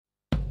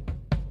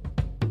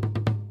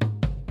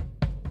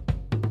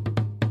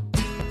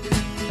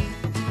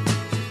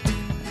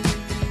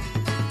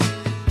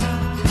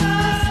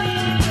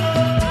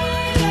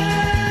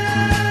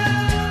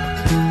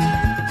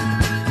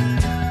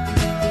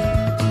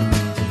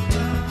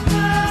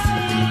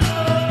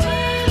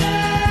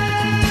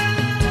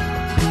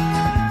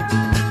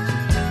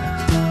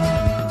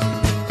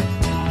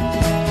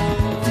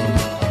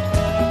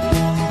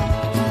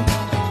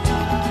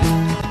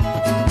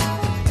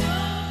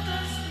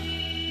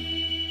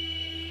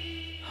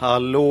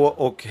Hallå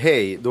och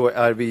hej, då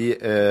är vi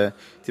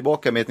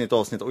tillbaka med ett nytt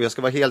avsnitt och jag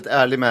ska vara helt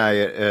ärlig med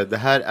er, det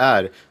här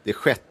är det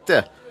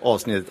 6:e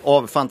avsnittet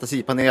av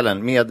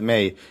Fantasipanelen med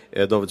mig,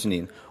 David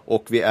Sunin.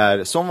 Och vi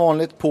är som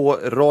vanligt på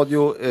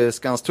Radio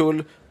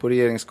Skanstull på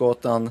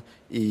Regeringsgatan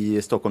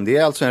i Stockholm. Det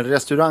är alltså en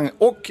restaurang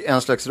och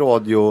en slags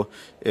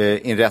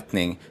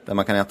radioinrättning där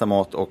man kan äta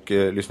mat och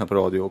lyssna på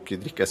radio och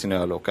dricka sin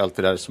öl och allt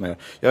det där som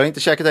jag har inte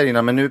käkat där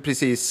innan, men nu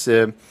precis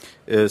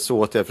så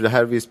åt jag, för det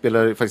här, vi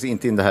spelar faktiskt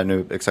inte in det här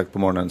nu exakt på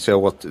morgonen, så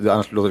jag åt,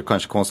 annars låter det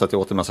kanske konstigt att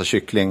jag åt en massa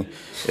kyckling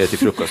till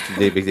frukost.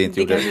 Det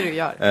inte gjorde. Kanske du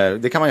gör.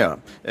 Det kan man göra.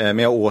 Men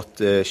jag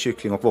åt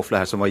kyckling och våfflor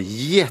här som var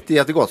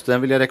jättegott.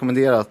 Den vill jag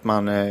rekommendera att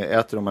man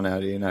äter om man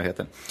är i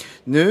närheten.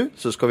 Nu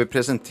så ska vi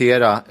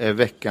presentera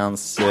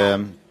veckans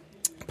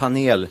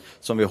panel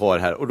som vi har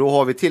här. Och då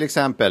har vi till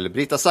exempel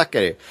Brita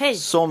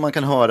som man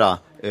kan höra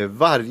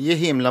varje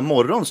himla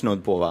morgon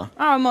snudd på, va?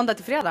 Ja, måndag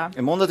till fredag.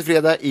 Måndag till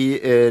fredag i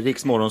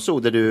Riks Morgonzoo,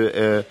 där du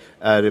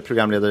är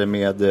programledare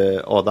med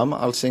Adam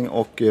Alsing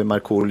och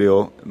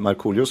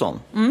Markooliosson.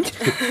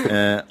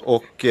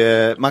 Och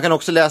man kan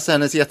också läsa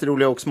hennes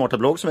jätteroliga och smarta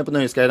blogg som är på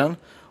Nöjesguiden.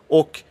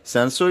 Och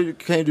sen så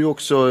kan ju du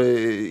också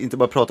inte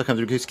bara prata skämt,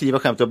 du kan ju skriva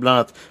skämt. Och bland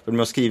annat vad du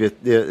har skrivit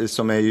det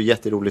som är ju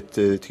jätteroligt,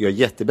 tycker jag,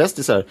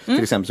 jättebästisar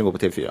till exempel, som går på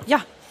TV4. Ja.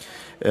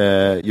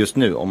 Just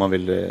nu, om man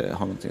vill ha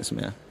någonting som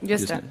är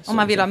just det, nu, om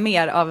man vill ha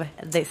mer av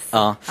this.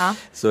 Ja.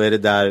 Så är det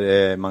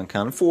där man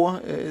kan få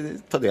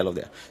ta del av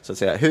det, så att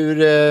säga.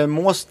 Hur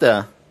mås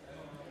det?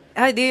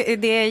 Ja,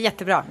 det är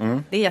jättebra.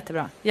 Det är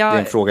jättebra. Det är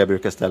en fråga jag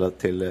brukar ställa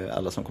till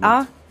alla som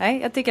kommer ut.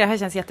 Nej, jag tycker det här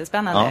känns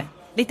jättespännande. Ja.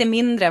 Lite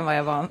mindre än vad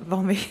jag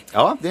var med.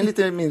 Ja, det är en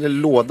lite mindre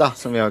låda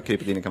som vi har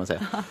krypit in i, kan man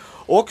säga.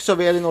 Och så har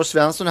vi Elinor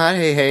Svensson här.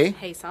 Hej.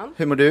 Hejsan.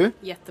 Hur mår du?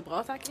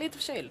 Jättebra, tack.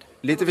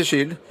 Lite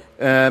förkyld.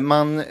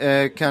 Man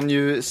kan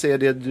ju se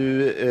det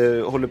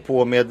du håller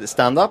på med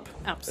stand-up.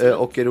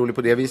 Och är rolig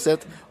på det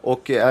viset.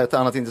 Och ett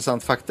annat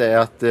intressant fakta är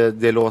att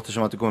det låter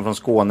som att du kommer från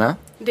Skåne.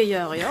 Det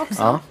gör jag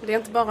också. Ja. Det är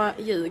inte bara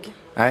ljug.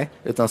 Nej,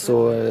 utan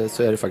så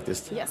är det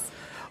faktiskt. Yes.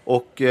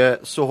 Och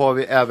så har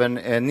vi även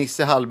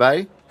Nisse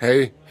Hallberg.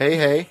 Hej.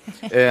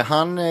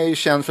 Han är ju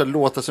känd för att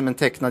låta som en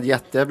tecknad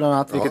jätte bland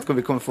annat, vilket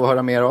vi kommer få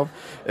höra mer av.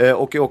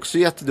 Och är också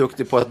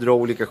jätteduktig på att dra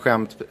olika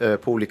skämt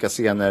på olika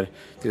scener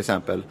till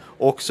exempel.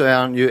 Och så är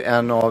han ju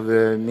en av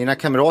mina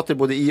kamrater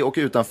både i och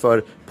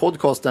utanför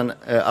podcasten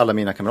Alla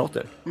mina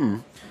kamrater.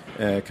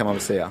 Kan man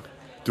väl säga.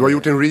 Du har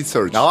gjort en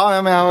research.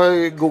 Ja, men jag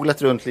har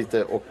googlat runt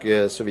lite och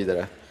så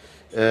vidare.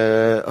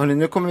 Hörrni,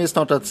 nu kommer vi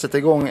snart att sätta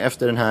igång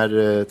efter den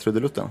här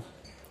trudelutten.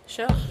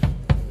 Kör.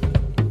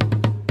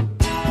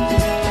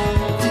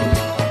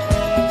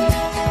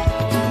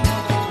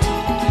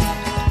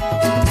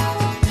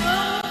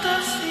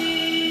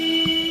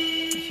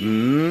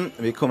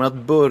 Vi kommer att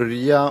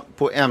börja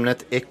på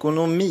ämnet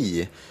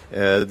ekonomi.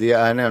 Det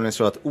är nämligen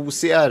så att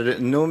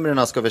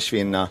OCR-numren ska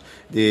försvinna.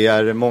 Det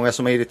är många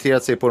som har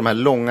irriterat sig på de här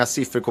långa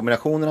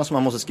sifferkombinationerna som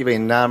man måste skriva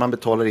in när man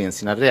betalar in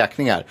sina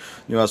räkningar.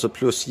 Nu har alltså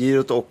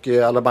Plusgirot och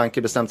alla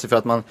banker bestämt sig för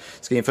att man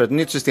ska införa ett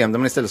nytt system där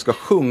man istället ska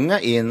sjunga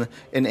in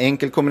en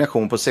enkel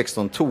kombination på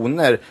 16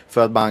 toner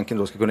för att banken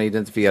då ska kunna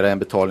identifiera en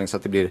betalning så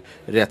att det blir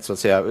rätt, så att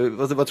säga.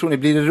 Vad tror ni,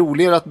 blir det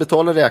roligare att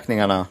betala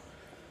räkningarna?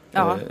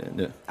 Ja,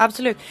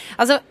 absolut.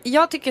 Alltså,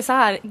 jag tycker så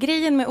här,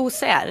 grejen med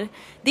OCR,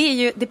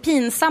 det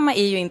pinsamma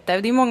är ju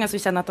inte, det är många som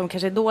känner att de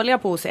kanske är dåliga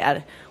på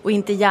OCR och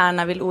inte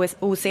gärna vill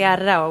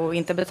OCR och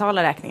inte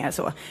betala räkningar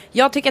så.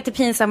 Jag tycker att det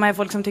pinsamma är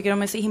folk som tycker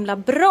de är så himla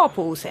bra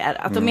på OCR,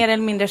 att de mer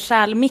eller mindre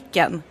stjäl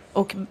micken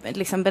och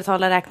liksom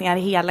betalar räkningar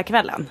hela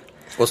kvällen.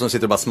 Och som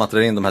sitter och bara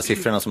smattrar in de här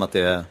siffrorna som att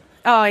det,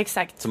 ja,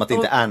 exakt. Som att det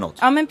inte är något.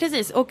 Ja, men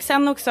precis. Och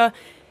sen också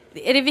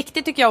är det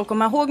viktigt, tycker jag, att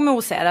komma ihåg med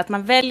OCR att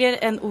man väljer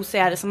en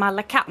OCR som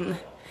alla kan.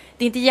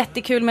 Det är inte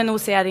jättekul med en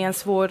OCR i en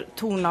svår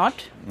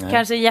tonart. Nej.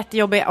 Kanske en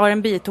jättejobbig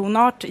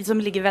R&B-tonart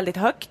som ligger väldigt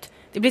högt.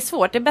 Det blir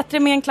svårt. Det är bättre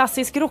med en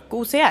klassisk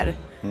rock-OCR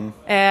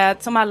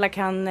som alla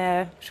kan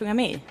sjunga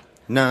med i.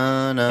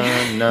 Na.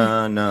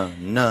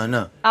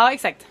 Ja,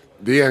 exakt.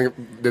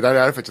 Det där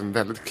är faktiskt en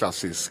väldigt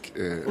klassisk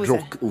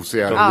rock-OCR.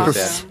 Ja,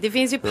 det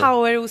finns ju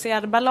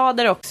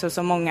power-OCR-ballader också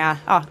som många,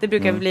 det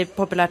brukar bli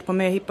populärt på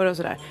möhippor och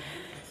sådär.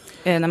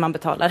 När man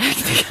betalar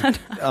räkningar.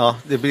 Ja,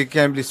 det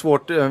kan bli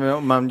svårt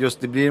om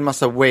det blir en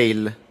massa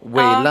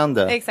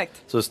wailande. Ja, exakt.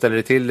 Så ställer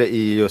det till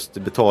i just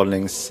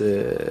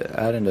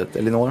betalningsärendet.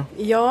 Elinor?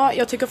 Ja,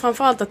 jag tycker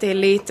framförallt att det är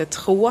lite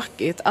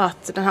tråkigt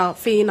att den här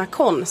fina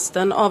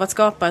konsten av att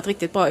skapa ett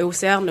riktigt bra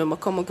OCR-nummer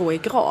kommer gå i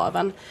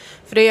graven.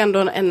 För det är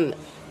ändå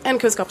en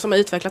kunskap som har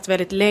utvecklats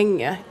väldigt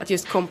länge, att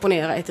just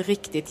komponera ett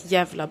riktigt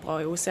jävla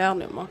bra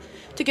OCR-nummer.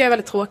 Tycker jag är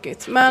väldigt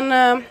tråkigt.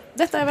 Men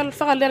detta är väl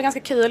för all del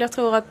ganska kul. Jag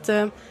tror att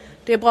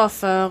det är bra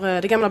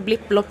för det gamla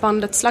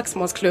blipploppbandet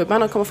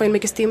Slagsmålsklubben. De kommer få in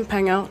mycket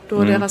stimpengar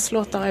då deras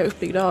låtar är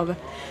uppbyggda av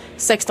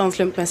 16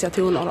 slumpmässiga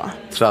toner då.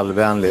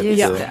 Trallvänligt.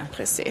 Ja,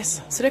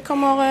 precis. Så det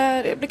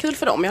blir kul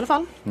för dem i alla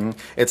fall.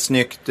 Ett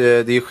snyggt, det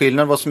är ju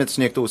skillnad vad som är ett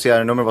snyggt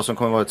OCR-nummer, vad som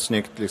kommer vara ett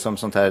snyggt liksom,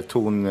 sånt här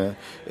ton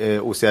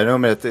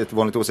OCR-nummer. Ett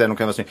vanligt OCR-nummer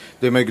kan vara snyggt.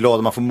 Då är man ju glad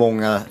om man får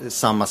många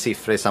samma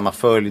siffror i samma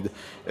följd.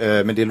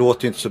 Men det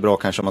låter ju inte så bra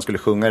kanske om man skulle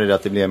sjunga det,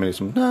 att det blir med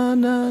liksom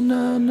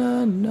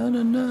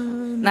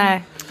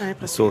Nej,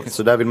 precis.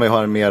 så där vill man ju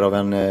ha mer av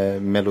en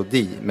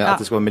melodi, men att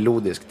det ska vara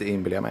melodiskt, det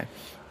inbillar jag mig.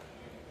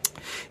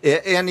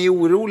 Är ni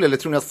oroliga, eller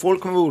tror ni att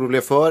folk kommer vara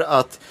oroliga för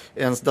att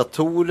ens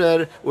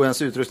datorer och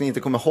ens utrustning inte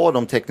kommer ha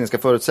de tekniska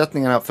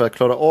förutsättningarna för att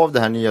klara av det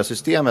här nya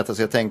systemet?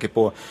 Alltså jag tänker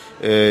på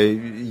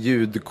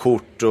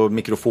ljudkort och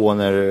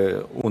mikrofoner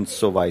och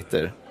så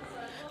weiter.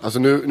 Alltså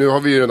nu har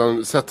vi ju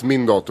redan sett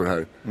min dator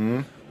här.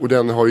 Och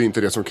den har ju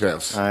inte det som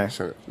krävs.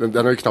 Den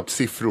har ju knappt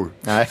siffror.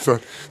 Nej.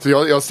 Så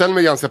jag ställer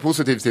mig ganska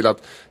positiv till att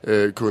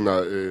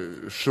kunna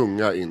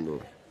sjunga in då.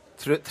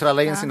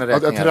 Tralla in sina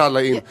räkningar. Att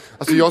tralla in.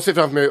 Alltså jag ser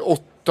framför mig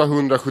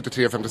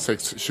 873,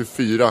 56,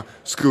 24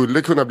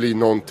 skulle kunna bli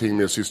någonting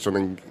med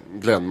systrarna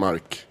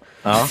Glenmark.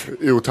 Ja.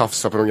 Och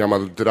tafsa på någon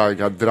gammal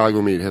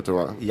Dragomir heter det,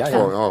 va?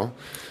 Ja.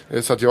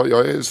 Så att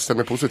jag ställer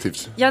mig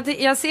positivt.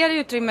 Jag ser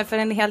utrymme för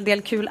en hel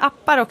del kul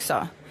appar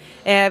också.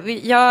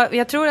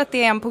 Jag tror att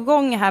det är en på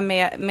gång här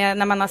med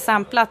när man har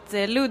samplat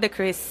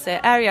Ludacris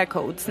area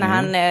codes, när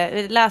han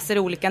läser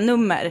olika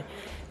nummer.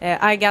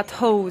 I got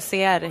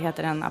HCR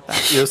heter den appen.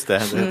 Just det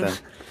heter den.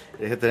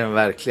 Det heter den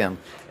verkligen.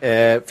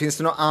 Finns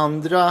det några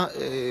andra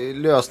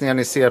lösningar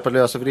ni ser på att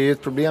lösa? För det är ju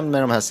ett problem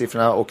med de här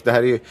siffrorna, och det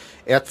här är ju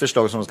ett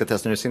förslag som de ska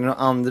testa nu. Ser ni några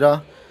andra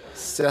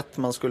sätt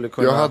man skulle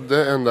kunna... Jag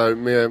hade en där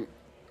med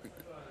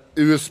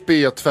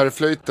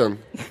USB-tvärflöjten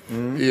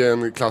i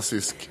en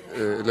klassisk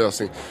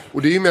lösning.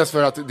 Och det är ju mest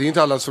för att det är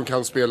inte alla som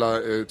kan spela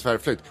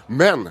tvärflöjt.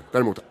 Men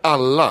däremot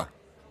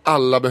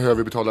alla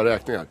behöver betala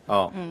räkningar.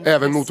 Ja.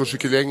 Även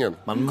motorcykelgängen.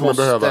 Man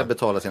måste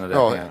betala sina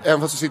räkningar. Ja,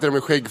 även fast du sitter där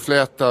med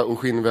skäggfläta och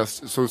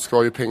skinnväst så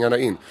ska ju pengarna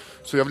in.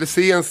 Så jag vill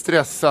se en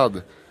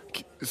stressad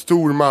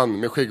stor man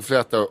med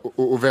skäggfläta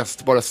och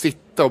väst bara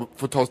sitta och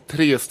få ta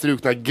 3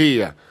 strukna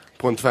G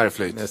på en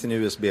tvärflöjt. Med sin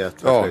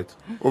USB-tvärflöjt.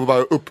 Ja, och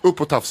bara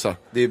upp och tafsa.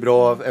 Det är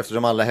bra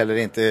eftersom alla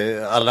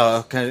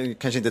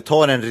kanske inte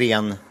tar en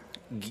ren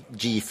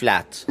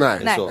G-flat.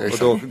 Nej.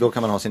 Och då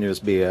kan man ha sin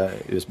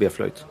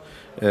USB-flöjt.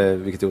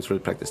 Vilket är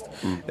otroligt praktiskt.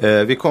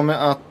 Vi kommer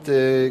att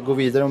gå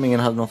vidare om ingen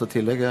hade något att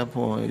tillägga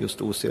på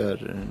just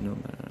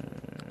OCR-nummer.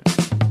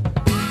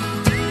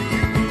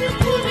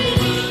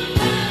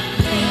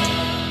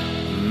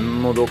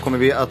 Och då kommer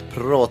vi att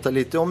prata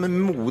lite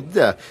om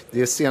mode.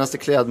 Det senaste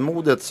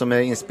klädmodet som är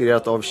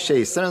inspirerat av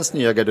kejsarens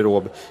nya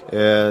garderob.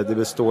 Det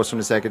består, som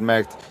ni säkert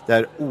märkt, det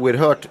här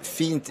oerhört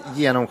fint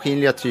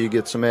genomskinliga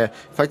tyget som är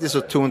faktiskt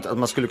så tunt att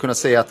man skulle kunna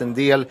säga att en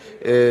del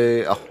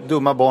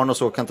dumma barn och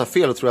så kan ta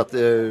fel och tro att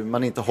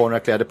man inte har några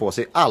kläder på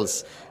sig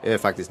alls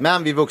faktiskt.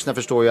 Men vi vuxna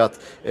förstår ju att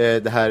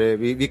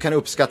vi kan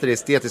uppskatta det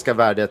estetiska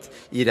värdet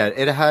i det här.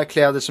 Är det här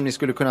kläder som ni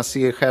skulle kunna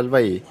se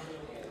själva i?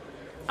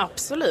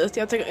 Absolut.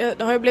 Jag tycker,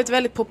 det har ju blivit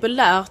väldigt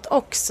populärt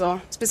också.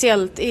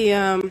 Speciellt i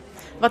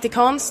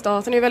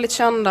Vatikanstaten är ju väldigt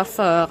kända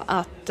för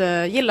att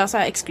gilla så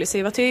här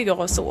exklusiva tyger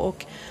och så.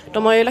 Och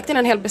de har ju lagt in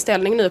en hel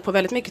beställning nu på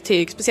väldigt mycket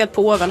tyg. Speciellt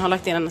påven har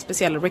lagt in en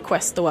speciell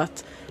request då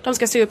att de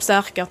ska sy upp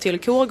särkar till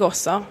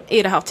korgossar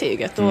i det här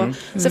tyget. Och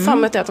se fram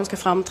emot att de ska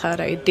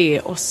framträda i det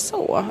och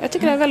så. Jag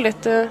tycker det är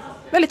väldigt,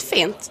 väldigt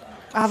fint.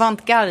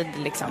 Avantgarde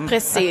liksom.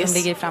 Precis. Att de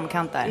ligger i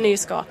framkant där.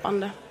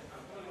 Nyskapande.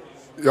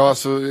 Ja,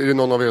 alltså är det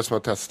någon av er som har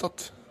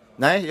testat?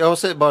 Nej, jag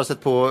har bara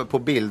sett på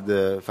bild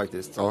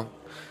faktiskt. Ja,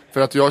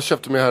 för att jag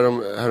köpte mig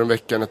härom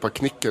veckan ett par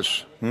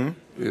knickers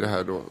i det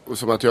här då. Och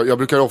som att jag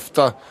brukar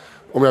ofta,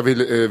 om jag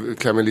vill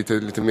klä mig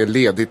lite mer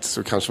ledigt,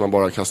 så kanske man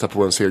bara kastar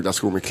på en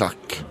seglarsko med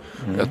klack.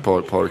 Ett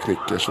par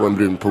knickers och en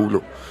brun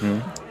polo.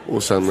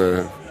 Och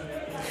sen...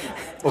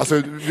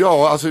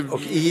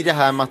 Och i det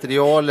här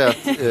materialet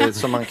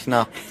som man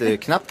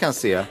knappt kan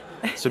se,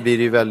 så blir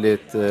det ju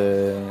väldigt...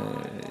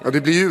 Ja,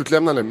 det blir ju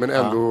utlämnande, men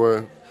ändå...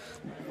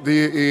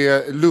 Det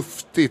är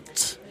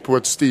luftigt på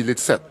ett stiligt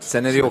sätt.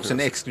 Sen är det ju också en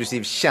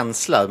exklusiv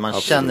känsla. Man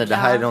känner det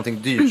här är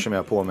någonting dyrt som jag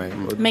har på mig.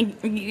 Men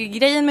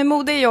grejen med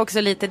mode är ju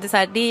också lite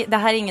det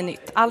här är inget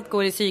nytt. Allt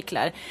går i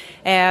cyklar.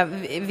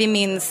 Vi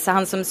minns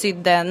han som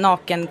sydde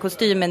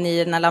nakenkostymen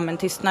i När lammen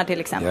tystnar till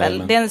exempel.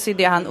 Jajamän. Den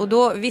sydde han. Och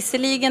då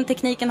visserligen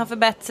tekniken har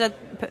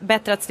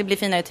förbättrats, det blir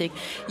finare tyg.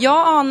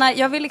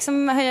 Jag vill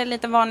liksom höja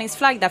lite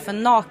varningsflagg där, för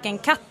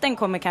nakenkatten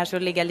kommer kanske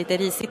att ligga lite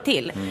risigt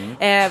till.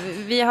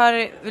 Vi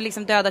har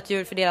liksom dödat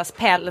djur för deras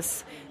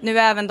päls. Nu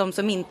även de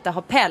som inte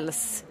har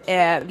päls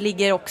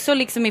ligger också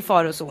liksom i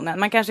farozonen.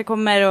 Man kanske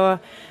kommer och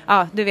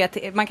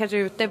man kanske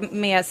är ute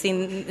med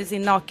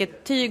sin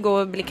nakentyg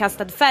och blir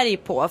kastad färg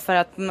på för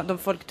att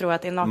folk tror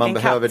att det är naken man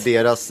behöver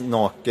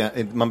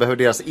katt. man behöver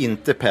deras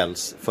inte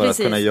päls för att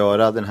kunna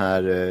göra den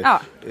här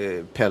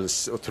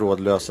päls och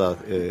trådlösa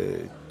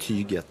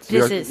tyget.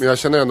 Men jag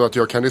känner ändå att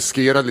jag kan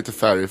riskera lite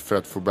färg för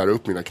att få bära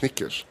upp mina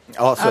knickers.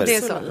 Ja, så är det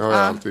är så. Ja,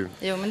 alltid.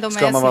 Jo, men de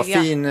ska är man vara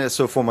snygga. fin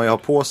så får man ju ha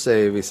på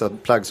sig vissa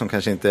plagg som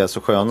kanske inte är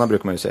så sköna,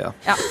 brukar man ju säga.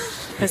 Ja,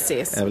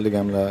 Precis. Det är väl det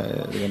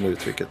gamla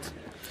uttrycket.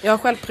 Jag har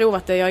själv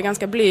provat det. Jag är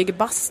ganska blyg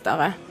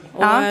bastare.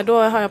 Och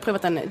då har jag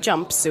provat en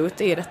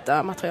jumpsuit i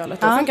detta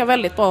materialet. Det funkar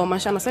väldigt bra om man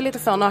känner sig lite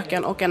för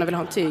naken och ändå vill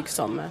ha en tyg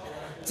som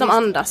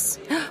andas.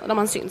 Och där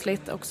man syns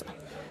lite också.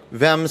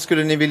 Vem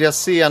skulle ni vilja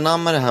se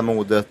anamma det här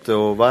modet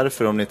och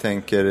varför, om ni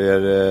tänker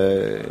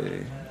er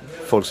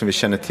folk som vi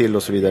känner till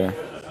och så vidare?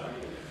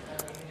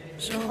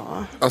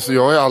 Ja. Alltså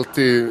jag har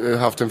alltid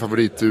haft en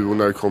favoritduo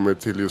när det kommer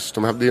till just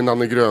de här. Det är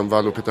Nanne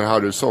Grönvall och Peter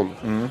Harrison.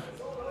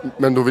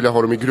 Men då vill jag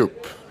ha dem i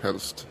grupp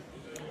helst.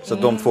 Så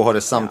att de två har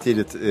det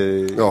samtidigt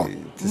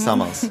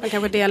tillsammans. Man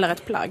kanske delar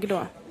ett plagg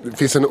då. Det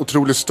finns en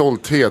otrolig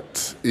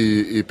stolthet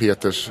i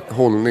Peters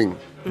hållning.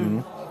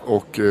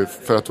 Och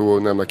för att då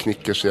nämna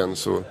knickers igen,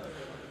 så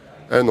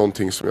är det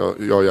någonting som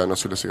jag gärna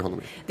skulle se honom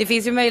i. Det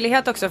finns ju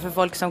möjlighet också för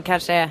folk som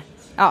kanske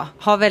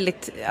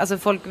har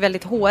folk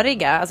väldigt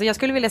håriga. Alltså jag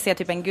skulle vilja se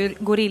typ en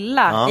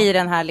gorilla i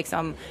den här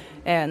liksom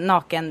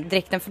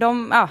nakendräkten. För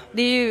de,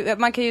 det är ju,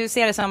 man kan ju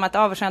se det som att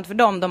vad skönt för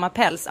dem, de har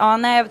päls.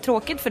 Nej,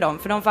 tråkigt för dem,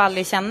 för de får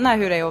aldrig känna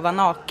hur det är att vara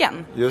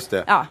naken. Just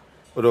det. Ja.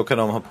 Och då kan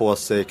de ha på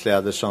sig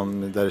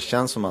kläder där det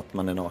känns som att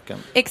man är naken.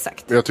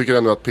 Exakt. Men jag tycker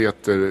ändå att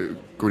Peter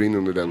går in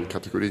under den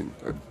kategorin.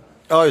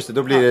 Ja, just det.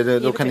 Då blir det,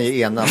 då kan ni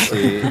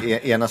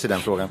enas i den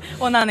frågan.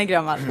 Och Nanne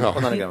Grönvall. Ja.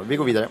 Och Nanne Grönvall. Vi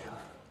går vidare.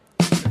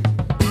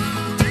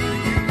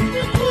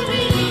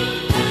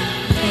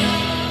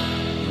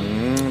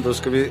 Då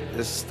ska vi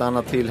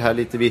stanna till här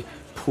lite vid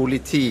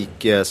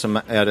politik, som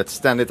är ett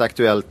ständigt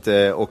aktuellt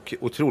och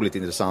otroligt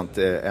intressant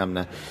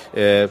ämne.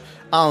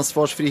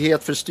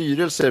 Ansvarsfrihet för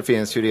styrelser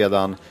finns ju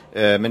redan,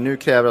 men nu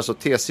kräver alltså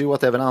TCO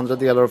att även andra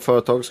delar av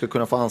företag ska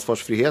kunna få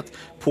ansvarsfrihet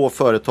på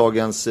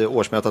företagens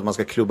årsmöte, att man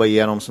ska klubba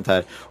igenom sånt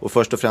här. Och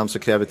först och främst så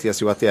kräver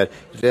TCO att det är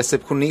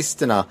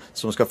receptionisterna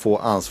som ska få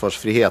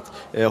ansvarsfrihet.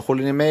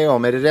 Håller ni med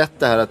om, är det rätt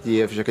det här att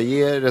försöka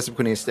ge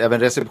även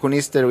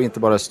receptionister och inte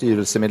bara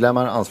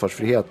styrelsemedlemmar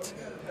ansvarsfrihet?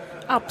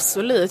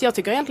 Absolut. Jag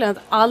tycker egentligen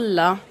att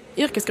alla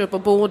yrkesgrupper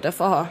borde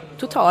få ha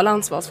total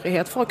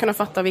ansvarsfrihet för att kunna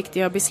fatta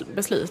viktiga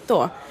beslut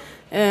då.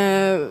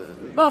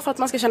 Bara för att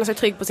man ska känna sig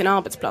trygg på sin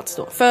arbetsplats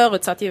då.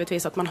 Förutsatt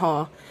givetvis att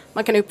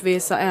man kan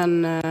uppvisa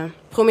en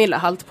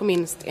promillehalt på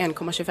minst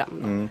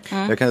 1,25.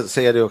 Jag kan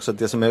säga det också, att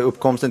det som är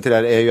uppkomsten till det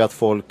här är ju att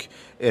folk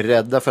är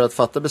rädda för att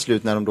fatta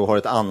beslut när de då har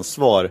ett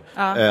ansvar.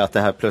 Att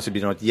det här plötsligt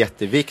blir något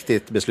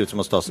jätteviktigt beslut som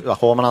måste tas.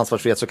 Har man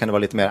ansvarsfrihet så kan det vara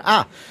lite mer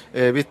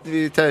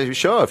vi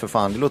kör för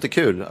fan, det låter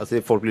kul. Att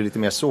folk blir lite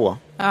mer så.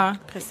 Ja,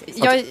 precis.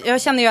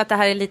 Jag känner ju att det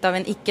här är lite av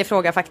en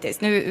icke-fråga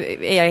faktiskt. Nu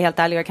är jag helt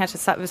ärlig, jag kanske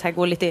så här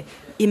går lite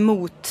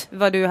emot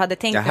vad du hade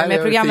tänkt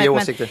med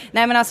programmet.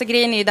 Men alltså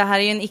grejen är ju, det här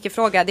är ju en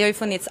icke-fråga. Det har ju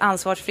funnits,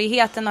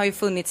 ansvarsfriheten har ju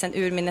funnits sedan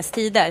urminnes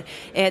tider.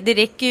 Det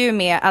räcker ju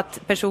med att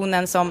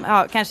personen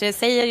som kanske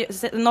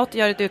säger något,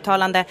 gör ett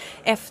uttalande,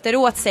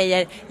 efteråt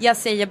säger, jag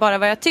säger bara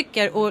vad jag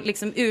tycker, och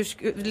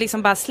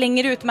liksom bara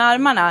slänger ut med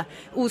armarna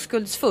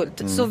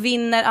oskuldsfullt, så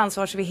vinner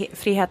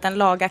ansvarsfriheten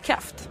laga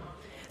kraft.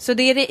 Så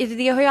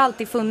det har ju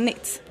alltid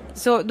funnits.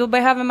 Så då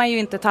behöver man ju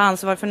inte ta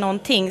ansvar för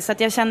någonting. Så att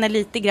jag känner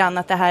lite grann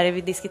att det här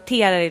vi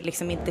diskuterar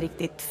liksom inte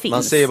riktigt finns.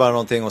 Man säger bara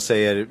någonting och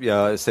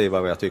jag säger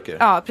bara vad jag tycker.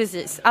 Ja,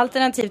 precis.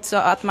 Alternativt så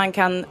att man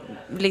kan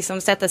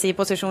liksom sätta sig i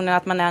positionen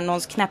att man är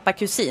någons knäppa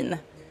kusin.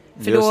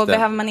 För då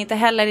behöver man inte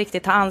heller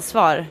riktigt ta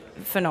ansvar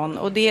för någon.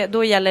 Och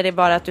då gäller det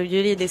bara att du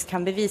juridiskt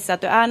kan bevisa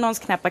att du är någons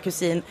knäppa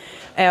kusin.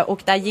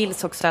 Och där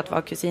gills också att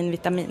vara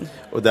kusinvitamin.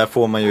 Och där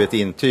får man ju ett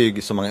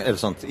intyg eller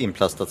sånt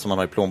inplastat som man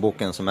har i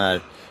plånboken som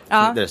är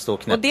där det står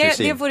knäpp kusin. Och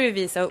det får du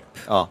visa upp.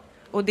 Ja.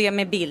 Och det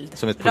med bild.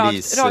 Som ett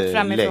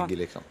polislägg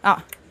liksom.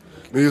 Ja.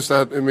 Men just det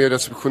här med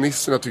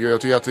receptionisterna tycker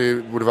jag att det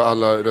borde vara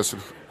alla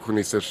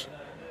receptionisters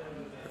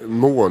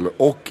mål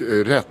och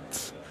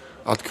rätt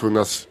att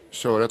kunna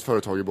köra ett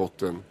företag i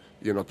botten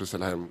genom att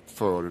beställa hem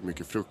för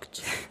mycket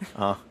frukt.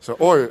 Så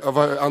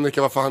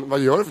Annika, vad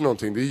gör du för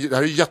någonting? Det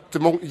här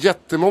är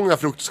jättemånga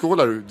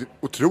fruktskålar.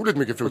 Otroligt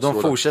mycket fruktskålar.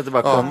 Och de fortsätter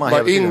bara komma.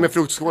 Bara in med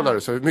fruktskålar.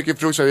 Så mycket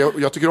frukt.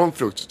 Jag tycker om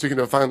frukt. Tycker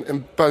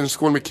du, en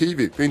skål med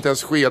kiwi. Det är inte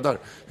ens skedar.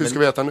 Hur ska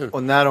vi äta nu?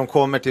 Och när de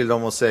kommer till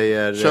dem och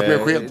säger köp med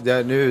sked.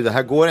 Det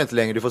här går inte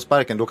längre, du får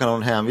sparken. Då kan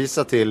de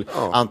hänvisa till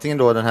antingen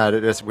då den här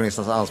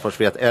receptionistens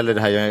ansvarsfrihet eller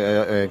det här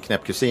är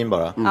knäpp kusin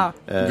bara.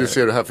 Du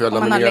ser det här, för jag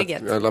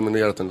har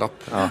laminerat en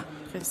lapp.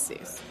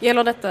 Precis.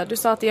 Gäller detta? Du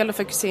sa att det gäller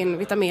för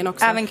kusinvitamin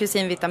också. Även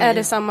kusinvitamin. Är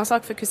det samma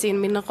sak för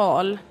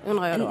kusinmineral,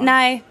 undrar jag då?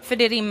 Nej, för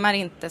det rimmar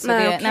inte. Så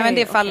men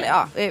det fall,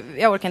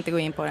 jag orkar inte gå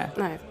in på det.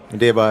 Nej.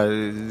 Det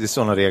är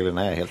sådana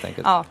reglerna är helt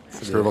enkelt. Ja.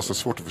 Ska det vara så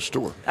svårt att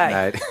förstå?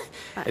 Nej.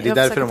 Det är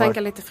därför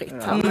tänka lite fritt.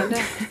 Men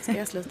det ska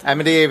jag sluta. Nej,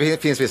 men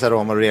det finns vissa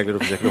ramar och regler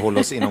och försöker hålla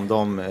oss inom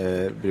dem,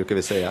 brukar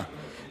vi säga.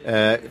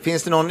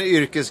 Finns det någon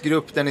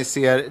yrkesgrupp där ni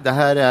ser, det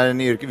här är en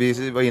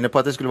vi var inne på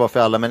att det skulle vara för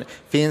alla, men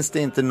finns det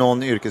inte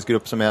någon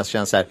yrkesgrupp som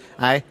känns så här,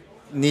 nej,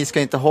 ni ska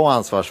inte ha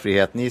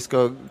ansvarsfrihet. Ni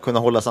ska kunna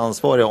hållas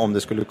ansvariga om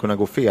det skulle kunna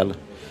gå fel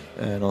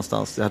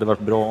någonstans. Det hade varit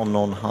bra om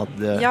någon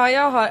hade... Ja,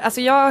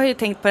 jag har ju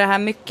tänkt på det här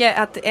mycket,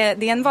 att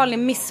det är en vanlig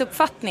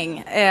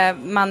missuppfattning.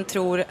 Man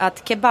tror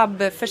att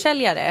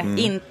kebabförsäljare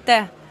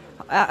inte...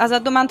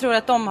 Alltså man tror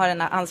att de har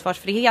den här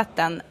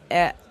ansvarsfriheten.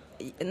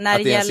 När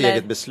att det är ens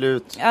eget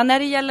beslut. Ja, när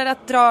det gäller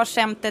att dra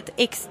skämtet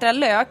extra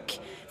lök,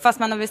 fast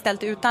man har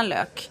beställt utan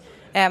lök.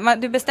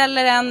 Du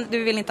beställer en,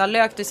 du vill inte ha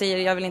lök, du säger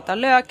jag vill inte ha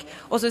lök,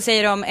 och så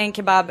säger de en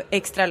kebab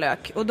extra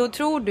lök. Och då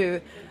tror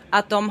du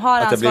att de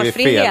har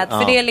ansvarsfrihet,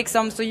 för det är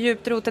liksom så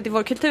djupt rotat i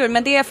vår kultur.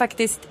 Men det är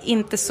faktiskt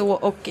inte så,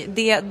 och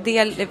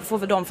det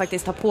får de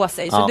faktiskt ta på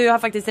sig. Så du har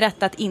faktiskt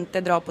rätt att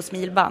inte dra på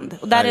smilband.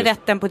 Och där är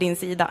rätten på din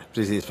sida.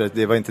 Precis, för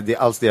det var inte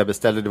alls det jag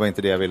beställde, det var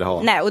inte det jag ville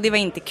ha. Nej, och det var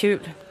inte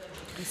kul.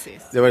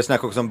 Precis. Det var ju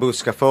snack också om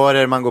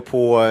busschaufförer. Man går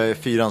på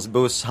Fyrans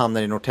buss,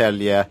 hamnar i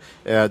Norrtälje,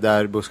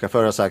 där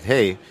busschaufförer har sagt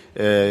hej,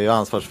 jag har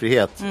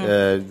ansvarsfrihet.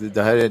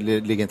 Det här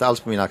ligger inte alls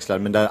på mina axlar.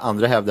 Men där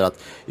andra hävdar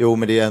att jo,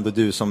 men det är ändå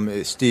du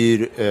som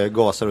styr,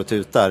 gasar och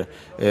tutar.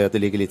 Det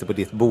ligger lite på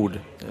ditt bord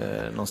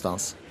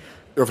någonstans.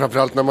 Ja,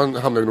 framförallt när man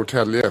hamnar i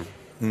Norrtälje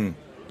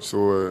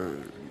så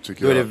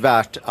tycker jag... Då är det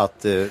värt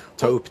att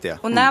ta upp det.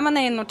 Och när man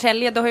är i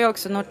Norrtälje, då har ju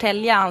också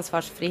Norrtälje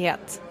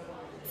ansvarsfrihet.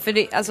 För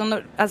det,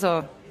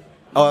 alltså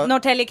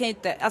Norrtälje kan ju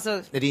inte,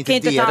 det är inte kan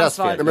inte ta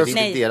ansvar. fel. Det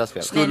är inte deras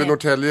fel. Skulle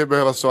Norrtälje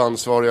behöva stå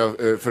ansvariga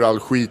för all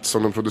skit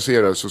som de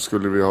producerar, så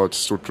skulle vi ha ett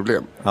stort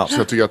problem. Så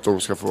jag tycker att de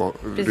ska få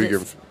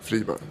ryggen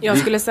fri bara. Jag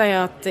skulle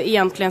säga att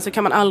egentligen så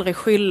kan man aldrig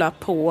skylla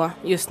på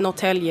just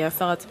Norrtälje,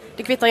 för att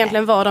det kvittar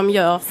egentligen vad de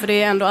gör, för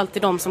det är ändå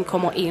alltid de som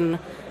kommer in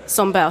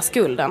som bär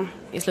skulden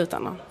i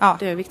slutändan. Ja.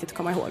 Det är viktigt att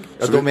komma ihåg.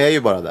 Ja, de är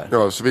ju bara där.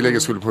 Ja, så vi lägger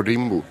skuld på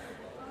Rimbo.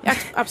 Ja,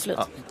 absolut.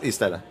 Ja,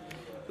 istället.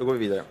 Då går vi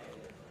vidare.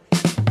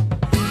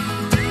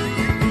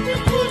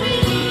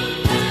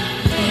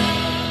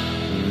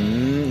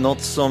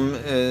 Något som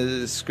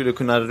skulle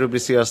kunna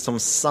rubriceras som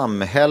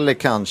samhälle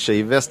kanske.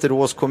 I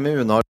Västerås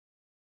kommun har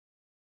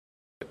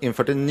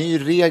infört en ny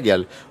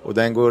regel, och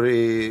den går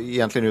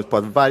egentligen ut på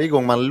att varje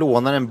gång man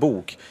lånar en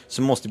bok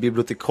så måste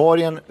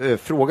bibliotekarien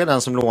fråga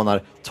den som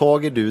lånar,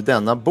 tager du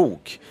denna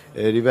bok?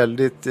 Det är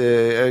väldigt,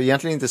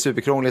 egentligen inte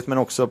superkrångligt, men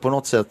också på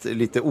något sätt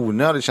lite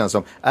onödigt känns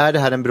som. Är det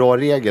här en bra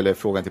regel, är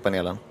frågan till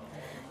panelen?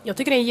 Jag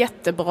tycker det är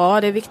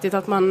jättebra. Det är viktigt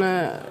att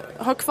man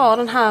har kvar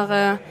den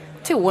här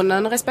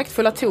tonen,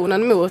 respektfulla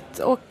tonen mot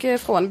och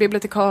från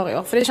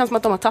bibliotekarier. För det känns som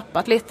att de har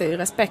tappat lite i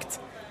respekt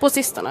på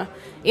sistone.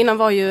 Innan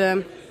var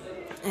ju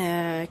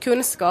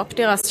kunskap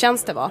deras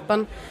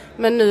tjänstevapen.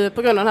 Men nu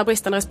på grund av den här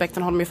bristande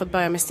respekten har de ju fått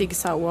börja med Sig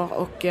Sauer.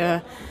 Och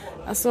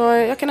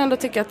jag kan ändå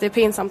tycka att det är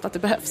pinsamt att det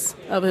behövs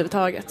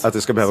överhuvudtaget. Att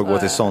det ska behöva gå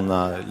till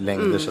sådana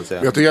längder så att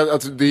säga. Jag tycker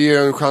att det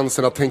ger en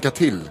chansen att tänka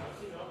till.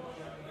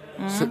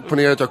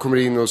 Ponera att jag kommer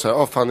in och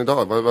säger, fan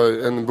idag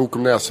var en bok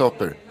om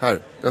näsapor. Här,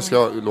 den ska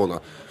jag låna.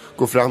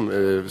 Gå fram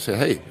och säga,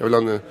 hej, jag vill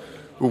ha en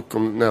bok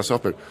om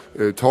näsapor.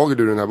 Tager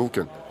du den här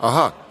boken?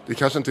 Aha, det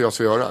kanske inte jag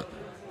ska göra.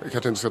 Jag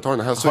kanske inte ska ta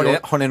den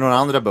här. Har ni några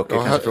andra böcker?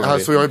 Ja, här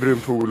så jag i brun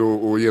polo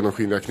och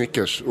genomskinliga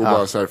Knickers. Och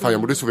bara så här, fan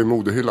jag borde sova i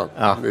modehyllan.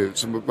 Ja.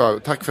 Så bara,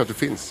 tack för att du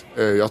finns.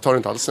 Jag tar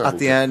inte alls den här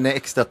boken. Det är en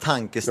extra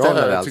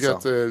tankeställare jag tycker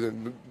alltså.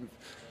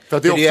 För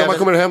att det är ofta man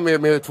kommer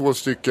hem med två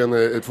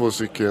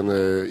stycken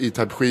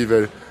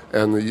E-Type-skivor,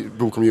 en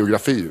bok om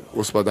geografi,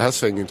 och så bara, det här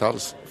svänger inte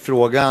alls.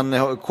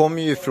 Frågan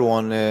kommer ju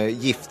från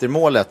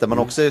giftermålet, där man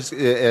också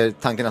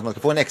tanken att man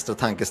ska få en extra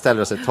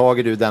tankeställare och säga,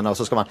 tager du denna? Och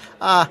så ska man,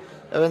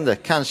 jag vet inte,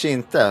 kanske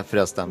inte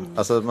förresten.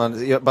 Alltså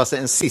jag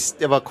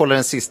bara kollar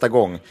en sista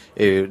gång,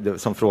 är ju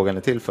som frågan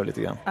är till för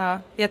lite grann. Ja,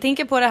 jag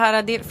tänker på det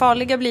här, det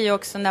farliga blir ju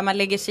också när man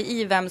lägger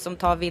sig i vem som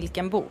tar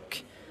vilken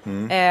bok.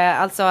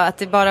 Alltså att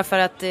det bara för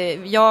att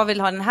jag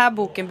vill ha den här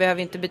boken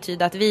behöver inte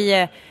betyda att vi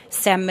är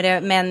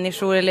sämre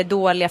människor eller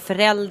dåliga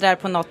föräldrar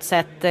på något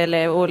sätt,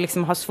 och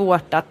liksom har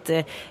svårt att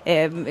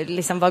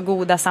liksom vara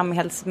goda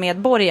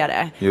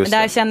samhällsmedborgare. Men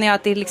där känner jag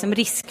att det är liksom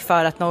risk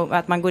för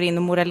att man går in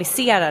och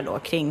moraliserar då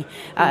kring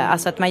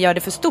alltså att man gör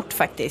det för stort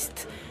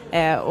faktiskt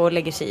och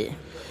lägger sig i.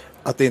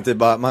 Att det inte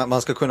bara,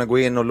 man ska kunna gå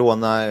in och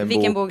låna en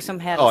vilken bok som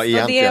helst.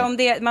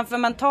 Ja, för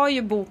man tar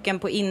ju boken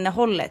på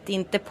innehållet,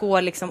 inte på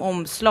liksom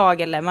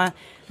omslag, eller man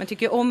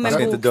tycker om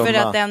en bok för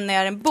att den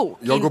är en bok,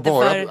 inte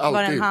för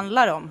vad den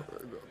handlar om.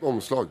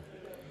 Omslag.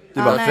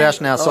 Du bara,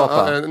 fräsch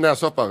näsapa.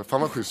 Näsapa,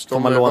 fan vad schysst.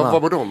 Vad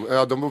bor de?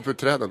 Ja, de bor på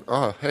träden.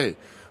 Hej.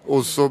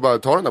 Och så bara,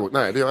 tar den där bok?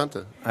 Nej, det gör jag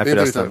inte. Nej, det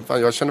är inte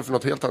fan, jag känner för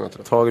något helt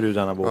annat. Tager du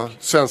denna bok?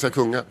 Svenska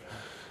kungar.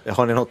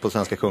 Har ni något på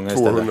svenska kungar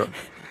 200. istället?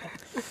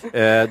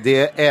 Det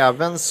är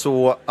även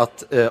så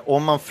att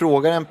om man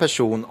frågar en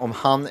person om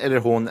han eller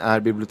hon är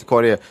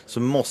bibliotekarie, så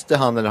måste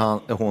han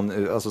eller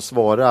hon alltså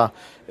svara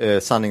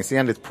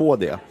sanningsenligt på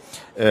det.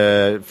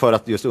 För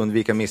att just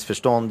undvika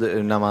missförstånd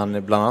när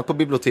man, bland annat på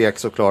bibliotek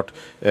såklart,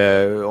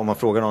 om man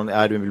frågar någon,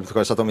 är du en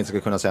bibliotekarie, så att de inte ska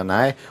kunna säga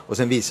nej, och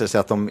sen visar det sig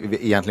att de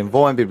egentligen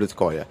var en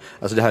bibliotekarie.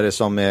 Alltså det här är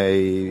som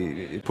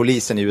i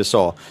polisen i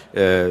USA,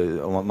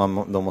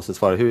 de måste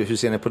svara, hur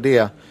ser ni på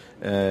det?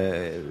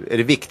 Är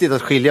det viktigt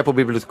att skilja på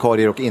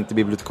bibliotekarier och inte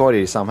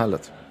bibliotekarier i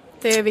samhället?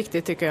 Det är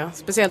viktigt tycker jag.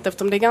 Speciellt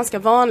eftersom det är ganska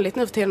vanligt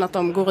nu för tiden att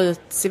de går ut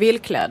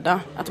civilklädda.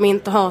 Att de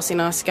inte har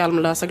sina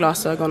skalmlösa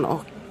glasögon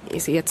och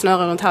i ett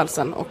snöre runt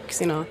halsen och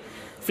sina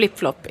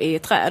flipflop i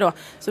trä då.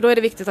 Så då är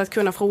det viktigt att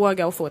kunna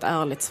fråga och få ett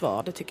ärligt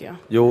svar, det tycker jag.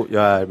 Jo,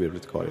 jag är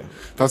bibliotekarie.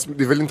 Fast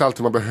det är väl inte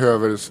alltid man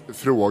behöver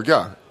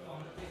fråga.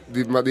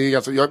 Det är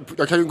alltså,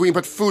 jag kan ju gå in på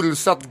ett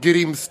fullsatt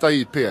Grimsta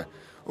IP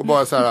och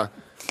bara så här,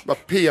 bara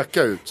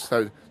peka ut så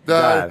här,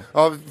 där.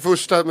 Ja,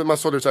 första man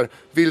såg det så här,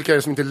 vilka är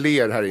det som inte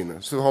ler här inne?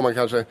 Så har man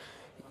kanske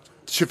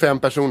 25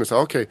 personer så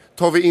okej,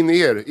 tar vi in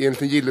er i en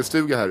liten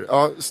gillestuga här.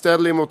 Ja,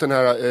 ställ er mot den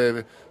här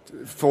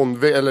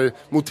eller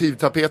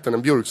motivtapeten,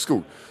 en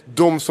björkskog.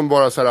 De som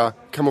bara så här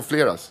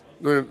kamoufleras.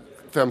 Då är det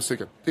 5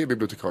 stycken. Det är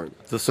bibliotekarien.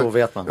 Så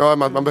vet man. Ja,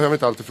 man behöver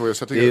inte alltid fråga.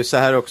 Det är ju så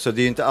här också,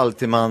 det är ju inte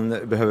alltid man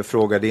behöver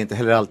fråga, det är inte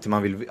heller alltid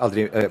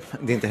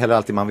det är inte heller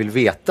alltid man vill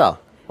veta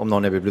om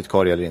någon är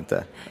bibliotekarie eller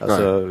inte.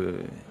 Alltså,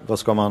 vad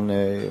ska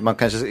man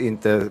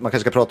kanske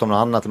ska prata om något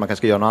annat, man kanske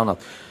ska göra något annat.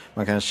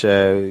 Man kanske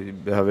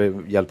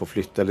behöver hjälp att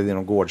flytta eller det är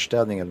någon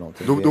gårdstädning eller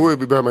någonting. Då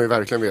behöver man ju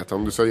verkligen veta.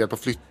 Om du ska hjälpa att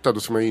flytta, då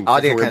ska man ju inte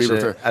fråga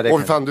biblioteket.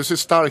 Oj fan, du ser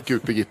stark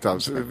ut Birgitta.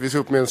 Vi ser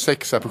upp med en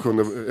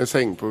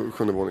säng på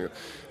 7:e våningen.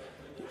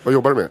 Vad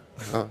jobbar du med?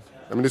 Ja,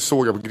 men det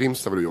såg jag på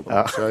Grimsta vad du jobbar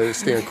med. Så jag är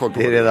stenkoll på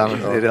det. Det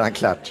är redan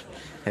klart.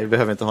 Vi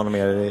behöver inte ha någon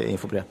mer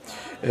info på det.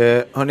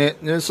 Hörrni,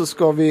 nu så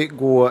ska vi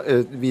gå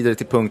vidare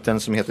till punkten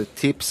som heter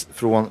Tips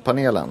från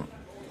panelen.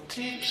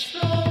 Tips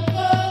från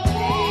panelen.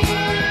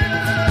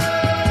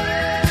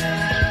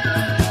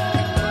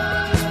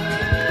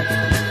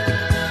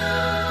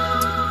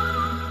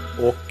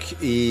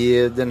 Och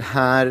i den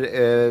här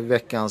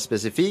veckan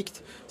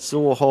specifikt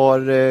så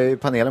har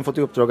panelen fått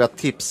i uppdrag att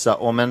tipsa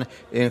om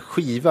en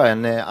skiva,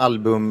 en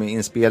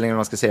albuminspelning om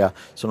man ska säga,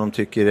 som de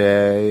tycker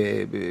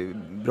är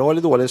bra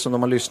eller dålig, som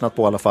de har lyssnat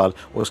på i alla fall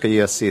och ska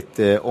ge sitt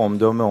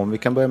omdöme om. Vi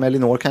kan börja med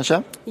Elinor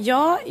kanske?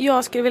 Ja,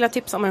 jag skulle vilja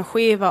tipsa om en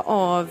skiva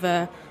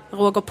av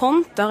Roger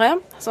Pontare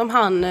som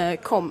han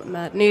kom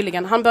med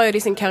nyligen. Han började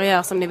i sin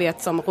karriär som ni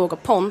vet som Roger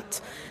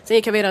Pont. Sen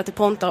gick han vidare till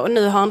Pontare och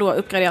nu har han då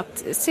uppgraderat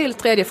till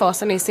 3:e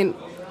fasen i sin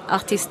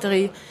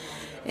artisteri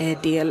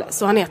del.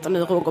 Så han heter nu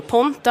Roger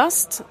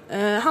Pontast.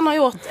 Han har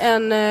gjort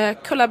en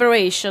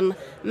collaboration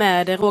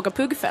med Roger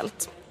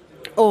Puggfeldt.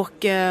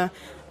 Och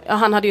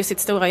han hade ju sitt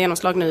stora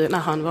genomslag nu när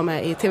han var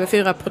med i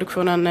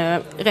TV4-produktionen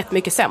Rätt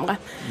mycket sämre.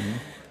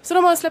 Så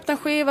de har släppt en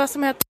skiva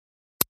som heter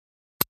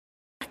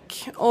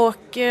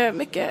och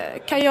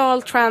mycket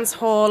kajal,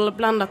 transhall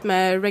blandat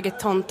med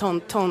reggaeton,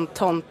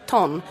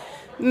 ton.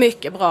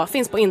 Mycket bra.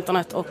 Finns på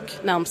internet och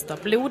närmsta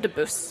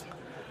blodbuss.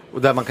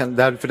 Och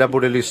där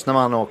borde lyssna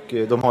man och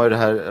de har ju det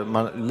här,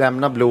 man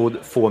lämnar blod,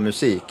 får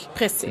musik.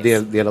 Precis.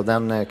 Del av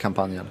den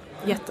kampanjen.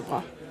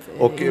 Jättebra.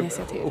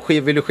 Och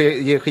vill du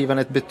ge skivan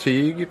ett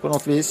betyg på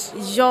något vis?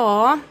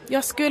 Ja,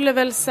 jag skulle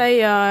väl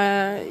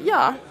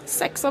säga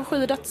 6 av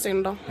 7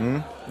 dödssynder.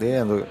 Det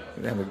är ändå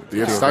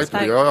det är starkt.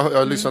 Jag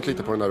har lyssnat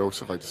lite på den där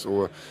också faktiskt.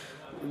 Och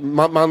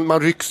man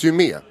rycks ju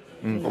med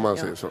om man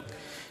säger så.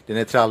 Den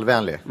är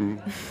trallvänlig.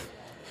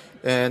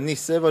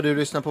 Nisse, vad du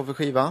lyssnar på för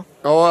skiva?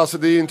 Ja, alltså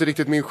det är ju inte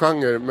riktigt min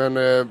genre, men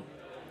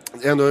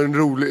ändå en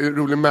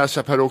rolig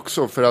mashup här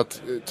också, för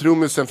att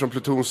trummisen från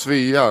Pluton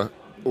Svea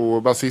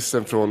och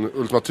basisten från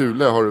Ultima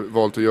Thule har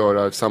valt att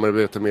göra ett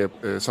samarbete med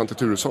Svante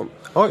Turesson.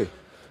 Oj!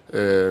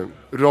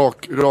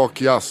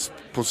 Rak jazz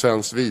på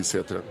svensk vis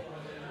heter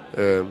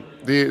den.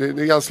 Det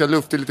är ganska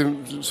luftigt, lite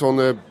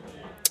sån,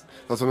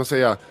 vad ska man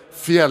säga,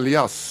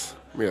 fjälljazz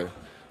mer.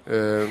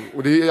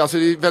 Och det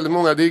är väldigt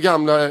många, det är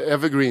gamla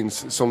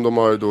evergreens som de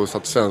har då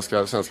satt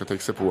svenska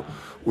texter på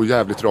och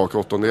jävligt raka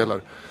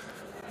åttondelar.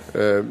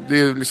 Det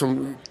är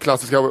liksom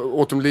klassiska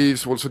Autumn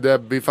Leaves, Waltz och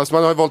Debbie, fast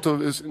man har valt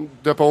att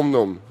döpa om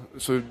dem.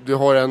 Så du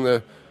har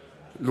en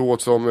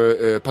låt som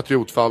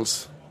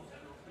Patriotfalls,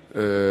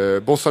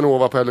 Bossa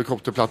Nova på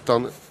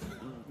helikopterplattan.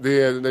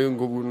 Den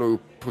går nog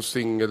upp på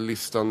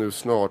singellistan nu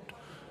snart.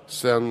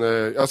 Sen,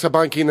 jag ska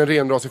banka in en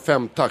renrasig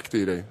 5-takt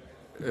i dig.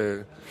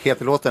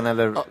 Heter låten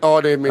eller?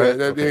 Ja, det är med.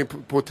 Det är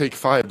på Take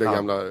 5, den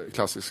gamla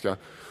klassiska.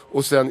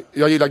 Och sen,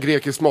 jag gillar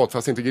grekisk mat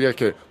fast inte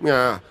greker. Det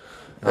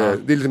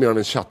är lite mer av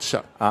en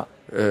cha-cha.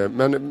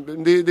 Men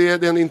det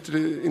är en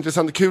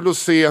intressant, kul att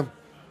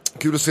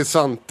se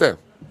Sante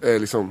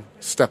liksom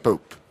steppa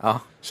upp.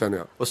 Känner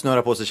jag. Och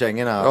snöra på sig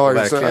kängorna. Ja,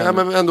 verkligen.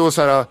 Men ändå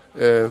så här,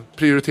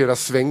 prioritera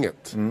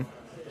svänget.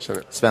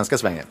 Känner jag. Svenska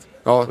svänget.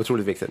 Ja.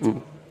 Otroligt viktigt.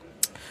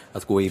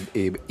 Att gå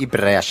i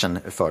bräschen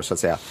för, så att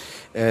säga.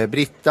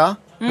 Britta,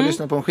 har du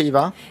lyssnat på en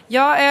skiva?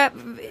 Ja,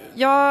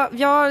 jag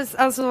har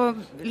alltså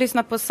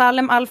lyssnat på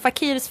Salem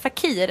Al-Fakirs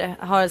Fakir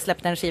har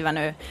släppt en skiva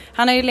nu.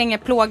 Han har ju länge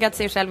plågat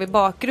sig själv i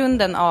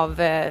bakgrunden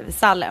av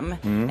Salem.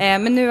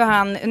 Men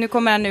nu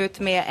kommer han ut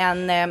med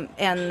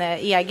en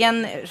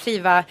egen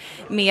skiva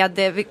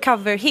med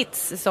cover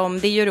hits som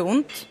Det gör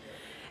ont.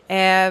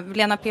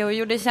 Lena P.O.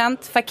 gjorde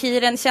känt.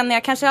 Fakiren känner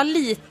jag kanske har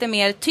lite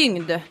mer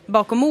tyngd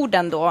bakom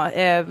orden då.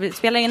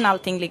 Spelar in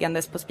allting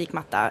liggandes på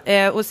spikmatta.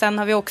 Och sen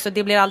har vi också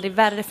Det blir aldrig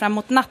värre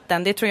framåt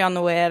natten. Det tror jag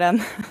nog är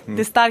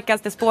det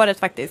starkaste spåret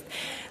faktiskt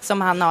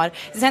som han har.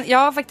 Sen, jag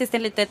har faktiskt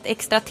ett litet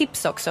extra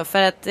tips också.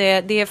 För att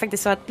det är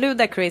faktiskt så att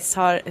Ludacris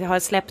har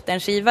släppt en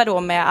skiva då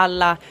med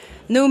alla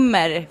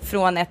nummer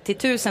från 1 till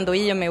 1000 då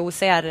i och med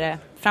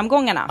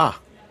OCR-framgångarna.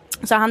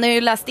 Så han har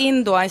ju läst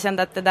in då, han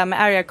kände att det där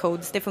med area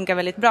codes, det funkar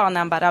väldigt bra när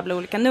han bara rabblar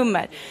olika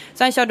nummer.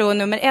 Så han kör då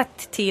nummer 1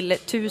 till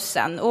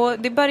 1000 och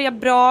det börjar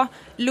bra,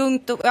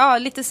 lugnt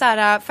och lite så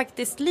här,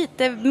 faktiskt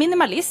lite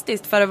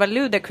minimalistiskt för att vara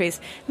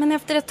Ludacris. Men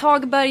efter ett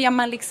tag börjar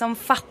man liksom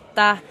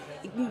fatta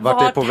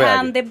vart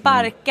det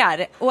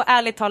barkar. Och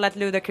ärligt talat,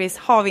 Ludacris,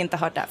 har vi inte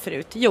hört det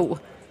förut? Jo,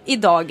 i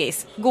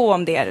dagis. Gå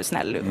om det är du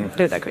snäll,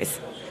 Ludacris.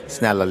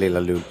 Snälla lilla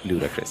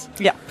Ludacris.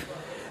 Ja.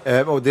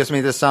 Och det som är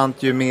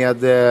intressant ju med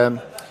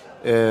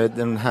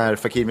den här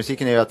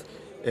fakirmusiken är ju att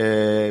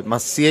man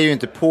ser ju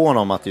inte på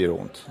honom att det gör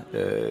ont.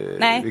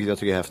 Vilket jag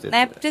tycker är häftigt.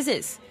 Nej,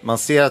 precis. Man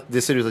ser att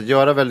det ser ut att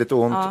göra väldigt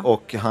ont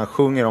och han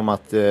sjunger om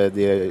att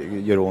det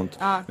gör ont.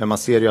 Men man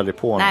ser ju aldrig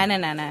på honom.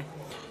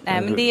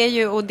 Nej, men det är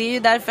ju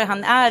därför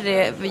han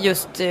är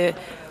just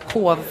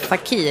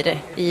hovfakir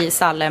i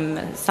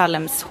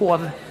Salems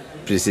hov.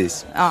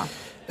 Precis. Ja.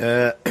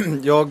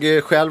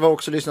 Jag själv har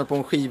också lyssnat på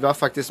en skiva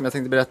faktiskt som jag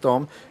tänkte berätta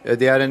om.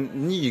 Det är en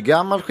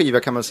nygammal skiva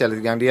kan man säga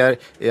lite grann. Det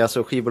är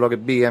alltså skivbolaget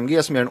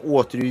BMG som gör en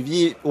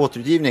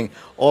återutgivning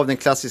av den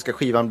klassiska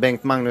skivan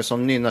Bengt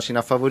Magnusson nynnar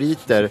sina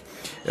favoriter.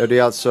 Det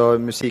är alltså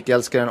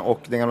musikälskaren och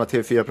den gamla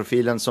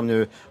TV4-profilen som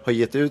nu har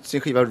gett ut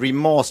sin skiva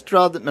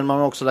remasterad, men man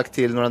har också lagt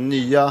till några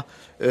nya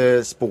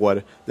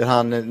spår där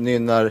han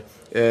nynnar.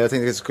 Jag tänkte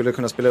att jag skulle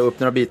kunna spela upp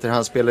några bitar.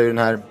 Han spelar ju den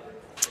här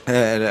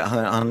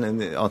han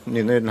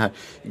nynnar ju den här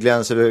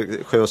Gläns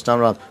över sjö och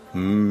strand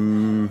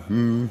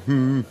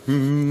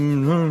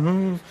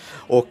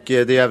och det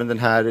är även den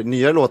här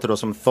nya låten då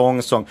som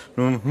Thong Song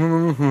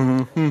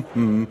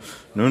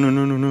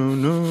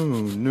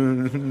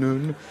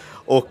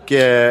och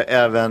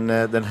även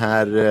den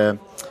här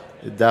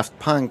Daft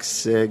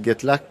Punks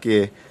Get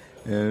Lucky.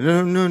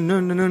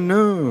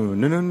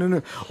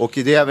 Och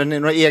det är även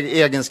några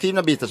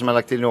egenskrivna bitar som jag har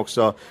lagt till nu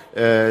också.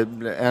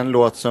 En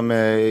låt som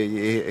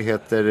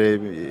heter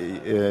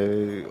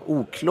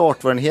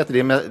oklart vad den heter.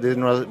 Det är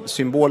några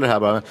symboler här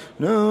bara.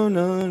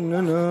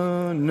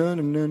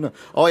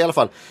 Ja, i alla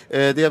fall.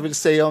 Det jag vill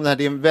säga om det här,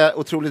 det är en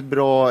otroligt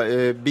bra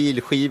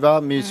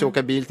bilskiva, mysig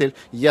åka bil till.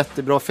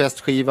 Jättebra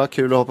festskiva,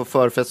 kul att ha på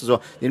förfest och så.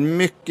 Det är en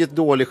mycket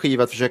dålig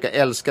skiva att försöka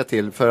älska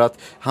till, för att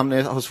han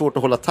har svårt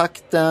att hålla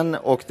takten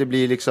och det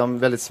blir liksom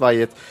väldigt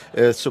svajigt,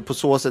 så på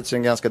så sätt är det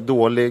en ganska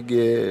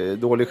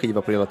dålig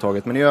skiva på hela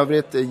taget, men i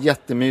övrigt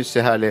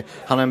jättemysig, härlig.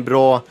 Han har en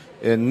bra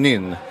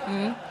nynn.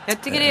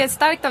 Jag tycker det är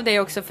starkt av dig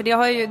också, för det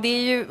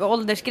är ju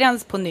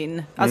åldersgräns på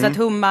nynn, alltså att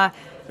humma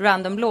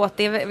random låt,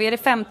 är det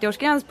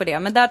 50-årsgräns på det,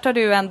 men där tar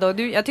du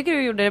ändå, jag tycker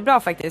du gjorde det bra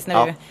faktiskt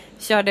när du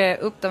körde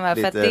upp de här,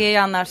 för att det är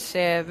annars,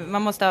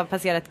 man måste ha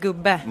passerat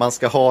gubbe. Man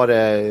ska ha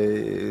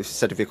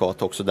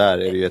certifikat också, där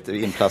är det ju ett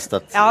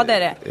inplastat. Ja, det är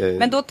det.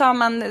 Men då tar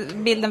man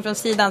bilden från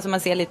sidan så man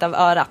ser lite av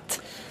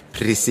örat.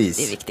 Precis.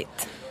 Det är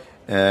viktigt.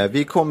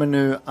 Vi kommer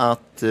nu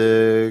att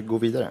gå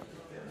vidare.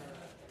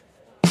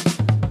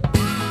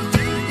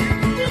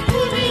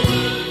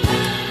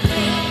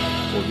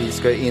 Och vi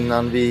ska,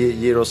 innan vi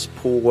ger oss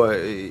på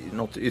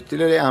något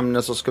ytterligare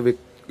ämne, så ska vi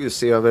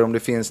se över om det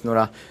finns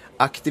några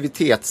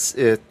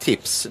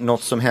aktivitetstips,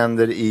 något som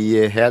händer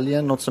i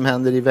helgen, något som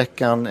händer i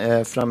veckan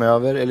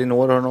framöver.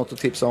 Elinor, har du något att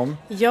tipsa om?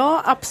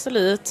 Ja,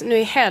 absolut. Nu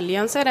i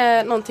helgen så är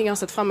det någonting jag har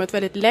sett fram emot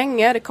väldigt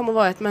länge. Det kommer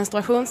vara ett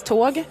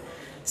menstruationståg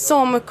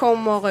som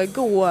kommer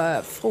gå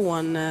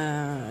från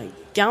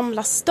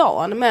Gamla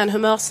stan med en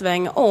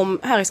humörsväng om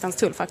här i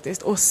Skanstull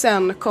faktiskt, och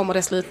sen kommer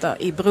det sluta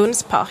i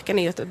Brunnsparken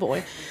i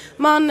Göteborg.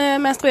 Man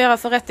menstruerar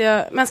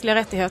för mänskliga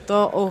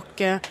rättigheter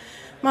och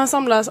man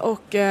samlas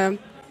och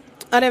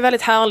ja, det är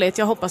väldigt härligt.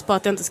 Jag hoppas på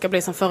att det inte ska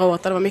bli som förra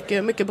året. Det var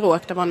mycket, mycket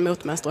bråk. Det var en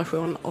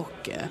motmenstruation.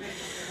 Och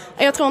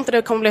jag tror inte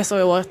det kommer bli så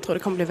i år. Jag tror det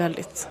kommer bli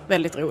väldigt,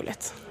 väldigt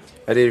roligt.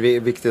 Ja, det är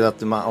viktigt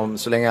att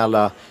så länge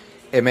alla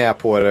är med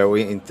på det och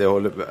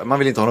man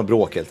vill inte ha något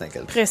bråk helt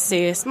enkelt.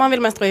 Precis. Man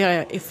vill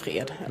menstruera i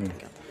fred helt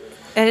enkelt.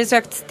 Är det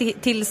sökt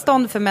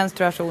tillstånd för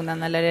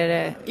menstruationen eller är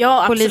det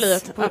Ja,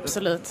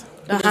 absolut.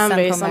 Det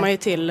hänvisar man ju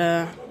till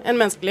en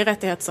mänsklig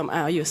rättighet som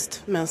är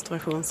just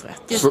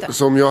menstruationsrätt.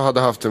 Så om jag hade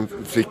haft en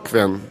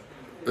flickvän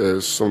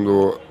som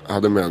då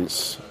hade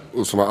mens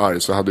och som var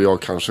arg, så hade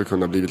jag kanske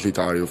kunnat blivit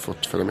lite arg och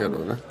fått följa med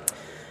då, eller?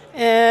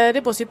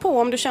 Det beror ju på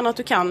om du känner att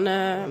du kan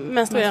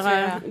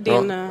menstruera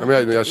din...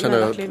 jag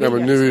känner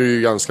men nu är det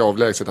ju ganska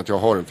avlägset att jag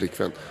har en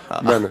flickvän.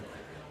 Men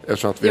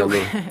eftersom att vi ändå...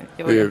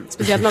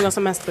 Speciellt någon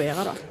som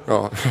menstruerar då.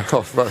 Ja,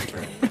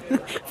 verkligen.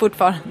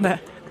 Fortfarande.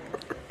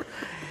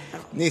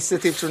 Nisse,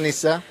 tips från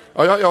Nisse?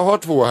 Ja, jag har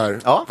två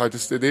här.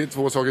 Faktiskt. Det är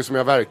två saker som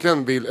jag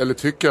verkligen vill, eller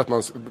tycker att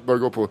man bör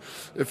gå på.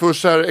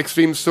 Först är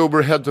Extreme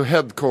Sober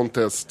Head-to-Head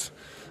Contest.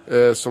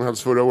 som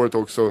hölls förra året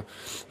också.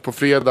 På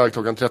fredag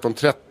klockan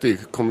 13.30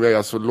 kommer vi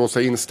alltså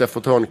låsa in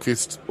Steffo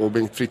Törnqvist och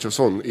Bengt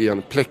Frithiofsson i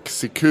en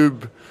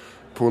plexikub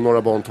på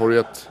Norra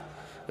Bantorget.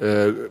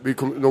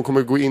 De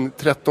kommer gå in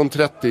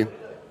 13.30,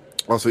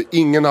 alltså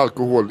ingen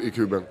alkohol i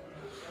kuben.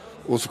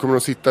 Och så kommer de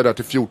sitta där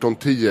till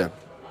 14.10.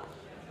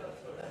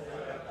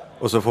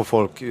 Och så får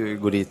folk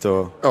gå dit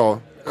och... Ja.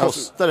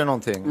 Kostar det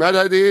någonting? Nej,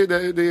 det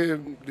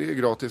är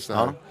gratis det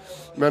här. Ja.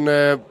 Men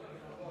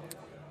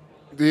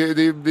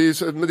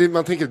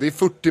man tänker det är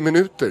 40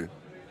 minuter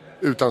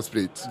utan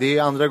sprit. Det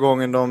är andra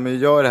gången de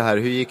gör det här.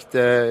 Hur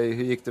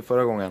gick det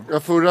förra gången? Ja,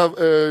 förra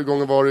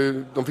gången var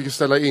det, de fick ju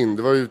ställa in.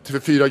 Det var ju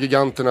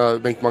TV4-giganterna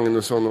Bengt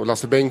Magnusson och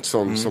Lasse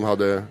Bengtsson som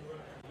hade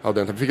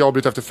en. Vi fick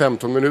avbryta efter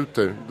 15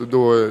 minuter.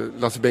 Då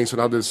Lasse Bengtsson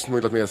hade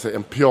smugglat med sig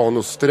en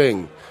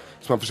pianosträng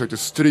som han försökte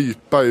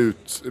strypa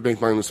ut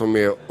Bengt Magnusson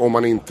med om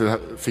man inte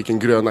fick en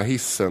gröna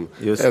hissen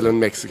eller en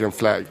Mexican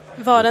flag.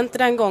 Var det inte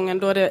den gången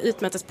då det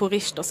utmättes på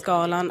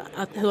Richterskalan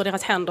hur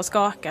deras händer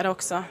skakade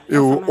också?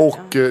 Jo,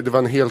 och det var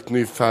en helt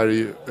ny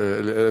färg,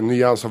 en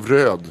nyans av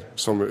röd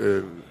som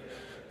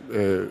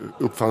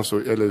uppfanns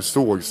eller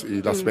sågs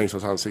i Lasse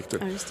Bengtssons ansikte.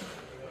 Ja,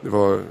 det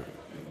var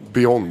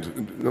beyond.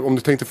 Om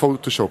du tänkte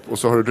Photoshop och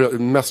så har du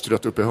mest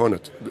rött upp i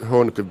hörnet.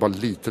 Hörnet blev bara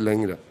lite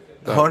längre.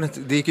 Hörnet,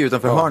 det gick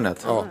utanför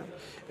hörnet? Ja.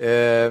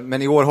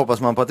 Men i år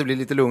hoppas man på att det blir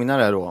lite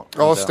lugnare då.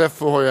 Ja,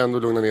 Steffo har ju ändå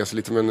lugnat ner sig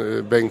lite,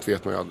 men Bengt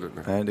vet man ju aldrig.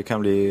 Nej, det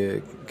kan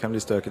bli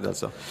stökigt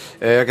alltså.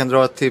 Jag kan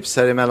dra ett tips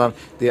här emellan.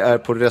 Det är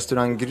på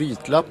restaurang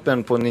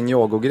Grytlappen på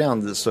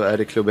Ninjago-gränd, så är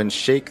det klubben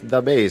Shake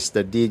the Bass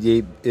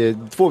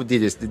där två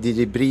DJs,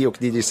 DJ Bri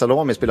och DJ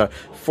Salami, spelar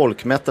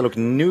folkmetal och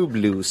new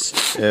blues.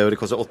 Och det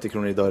kostar 80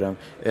 kronor i dörren.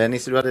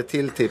 Nisse, du hade ett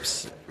till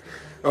tips.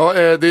 Ja,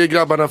 det är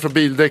grabbarna från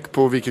Bildäck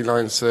på Viking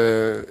Lines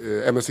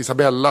MS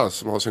Isabella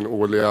som har sin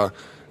årliga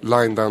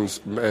line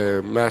dance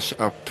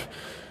mashup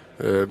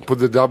på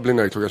The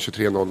Dubliner klockan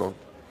 23.00.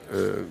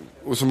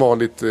 Och som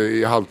vanligt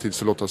i halvtid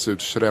så lottas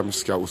ut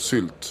shremska och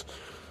sylt.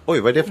 Oj,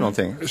 vad är det för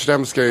någonting?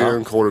 Shremska är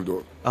en korv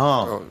då.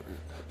 Ja,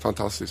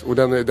 fantastiskt. Och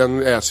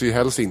den äts ju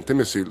helst inte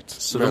med sylt.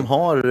 Så de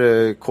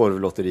har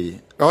korvlotteri?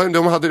 Ja,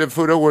 de hade det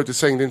förra året. Det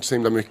sängde inte så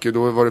himla mycket.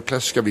 Då var det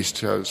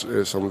Pleskavic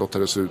som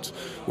lottades ut.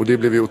 Och det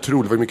blev ju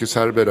otroligt. Det var mycket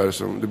serber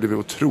där. Det blev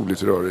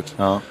otroligt rörigt.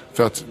 Ja.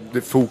 För att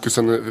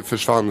fokusen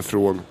försvann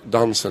från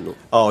dansen då.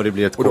 Ja, och det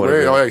blir ett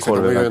korv. Ja,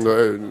 exakt.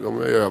 De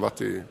har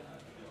övat i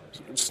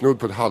snudd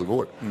på ett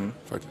halvår.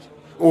 Faktiskt.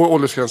 Och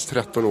åldersgräns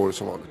 13 år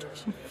som vanligt.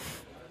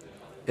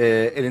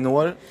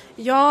 Elinor?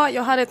 Ja,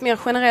 jag hade ett mer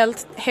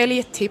generellt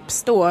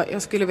helgtips då.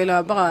 Jag skulle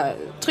vilja bara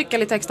trycka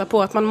lite extra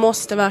på att man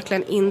måste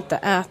verkligen inte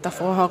äta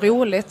för att ha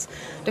roligt.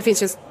 Det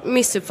finns ju en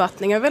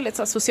missuppfattning, en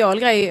väldigt social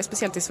grej,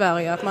 speciellt i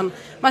Sverige, att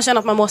man känner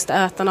att man måste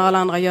äta när alla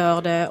andra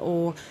gör det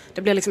och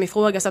det blir liksom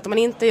ifrågasatt om man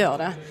inte gör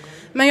det.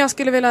 Men jag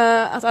skulle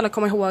vilja att alla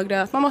kommer ihåg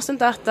det, att man måste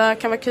inte äta,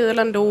 kan vara kul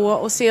ändå.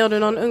 Och ser du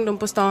någon ungdom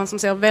på stan som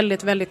ser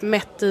väldigt, väldigt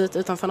mätt ut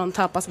utanför någon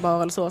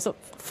tapasbar eller så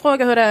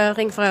fråga hur det är,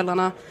 ring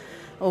föräldrarna.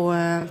 Och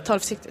ta det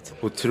försiktigt.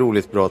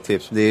 Otroligt bra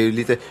tips. Det är ju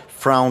lite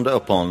frowned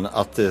upon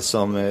att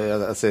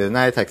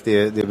nej tack,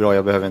 det är bra,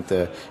 jag behöver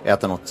inte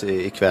äta något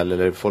ikväll.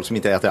 Eller folk som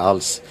inte äter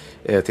alls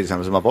till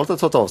exempel, som har valt att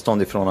ta ett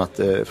avstånd från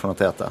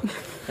att äta.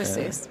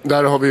 Precis.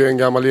 Där har vi ju en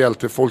gammal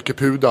hjälte, Folke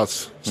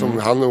Pudas, som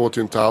han åt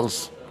ju inte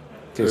alls.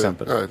 Till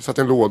exempel. Satt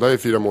en låda i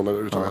 4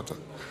 månader utan att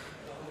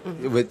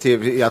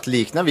äta. Att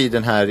likna vid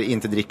den här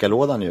inte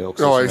dricka-lådan ju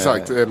också. Ja,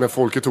 exakt. Men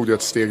Folke tog det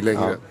ett steg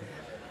längre. Ja.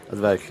 Att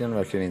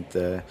verkligen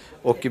inte.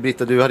 Och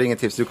Brita, du hade inget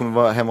tips. Du kommer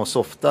vara hemma och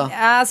softa.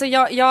 Alltså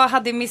jag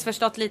hade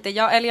missförstått lite.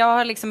 Jag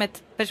har liksom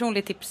ett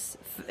personligt tips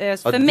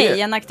för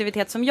mig. En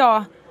aktivitet som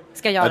jag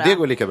ska göra. Ja, det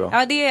går lika bra.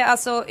 Ja, det är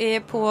alltså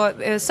på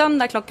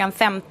söndag klockan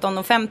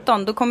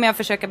 15:15. Då kommer jag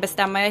försöka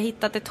bestämma. Jag har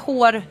hittat ett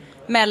hår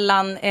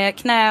mellan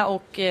knä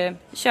och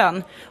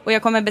kön. Och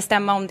jag kommer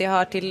bestämma om det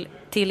hör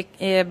till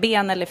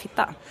ben eller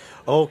fitta.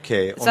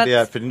 Okej,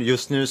 för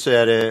just nu så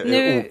är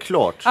det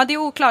oklart. Ja, det är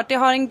oklart. Det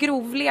har en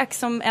grovlek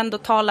som ändå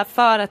talar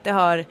för att det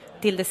hör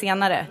till det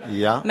senare.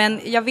 Ja. Men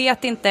jag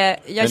vet inte,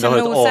 jag känner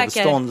mig osäker. Men det har ett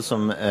avstånd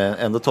som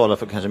ändå talar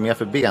för kanske mer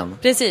för ben.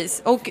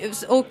 Precis,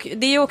 och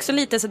det är också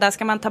lite sådär,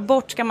 ska man ta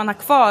bort, ska man ha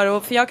kvar?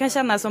 Och för jag kan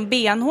känna som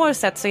benhår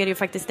sett så är det ju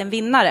faktiskt en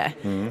vinnare.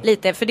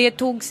 Lite, för det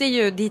tog sig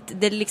ju dit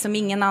det liksom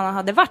ingen annan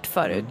hade varit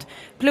förut.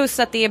 Plus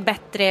att det är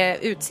bättre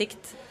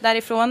utsikt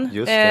därifrån.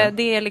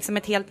 Det är liksom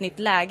ett helt nytt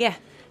läge.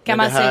 Kan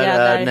man säga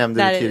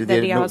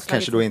där det har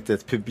kanske då inte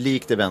ett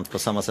publikt event på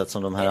samma sätt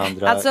som de här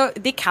andra. Alltså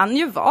det kan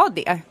ju vara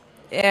det.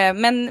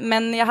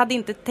 Men jag hade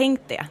inte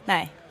tänkt det.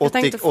 Nej.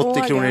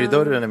 80 kronor i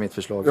dörren är mitt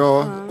förslag.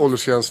 Ja,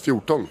 åldersgräns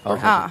 14.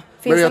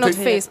 Finns det något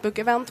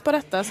Facebook-event på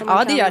detta? Som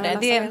det gör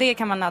det. Det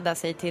kan man nadda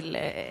sig till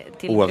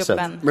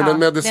gruppen. Men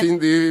det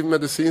är ju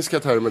medicinska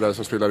termer där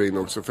som spelar in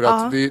också. För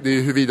att det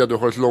är huruvida du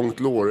har ett långt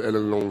lår eller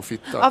en lång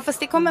fitta. Ja, fast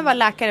det kommer vara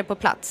läkare på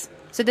plats.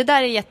 Så det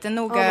där är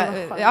jättenoga.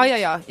 Det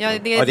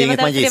är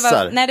inget man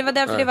gissar. Det var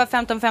därför det var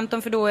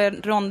 15:15, för då är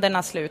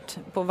ronderna slut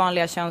på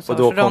vanliga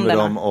könsårsronderna. Och då kommer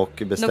de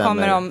och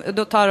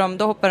bestämmer.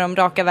 Då hoppar de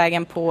raka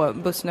vägen på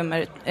buss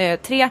nummer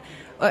 3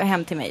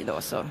 hem till mig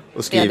då. Så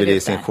och skriver det i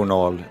sin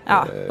journal.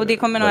 Ja, och det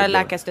kommer några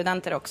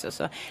läkarstudenter också.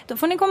 Så då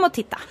får ni komma och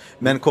titta.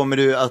 Men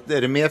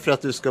är det mer för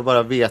att du ska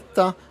bara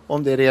veta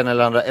om det är det ena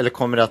eller andra, eller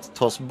kommer det att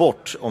tas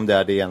bort om det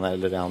är det ena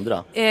eller det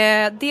andra?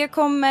 Det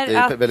kommer det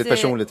är väldigt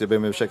personligt, jag ber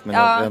om ursäkt, men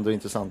det är ändå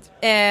intressant.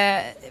 Jag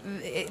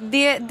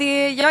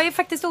är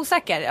faktiskt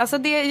osäker. Alltså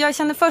jag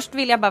känner först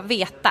vill jag bara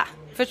veta.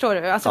 Förstår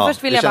du? Alltså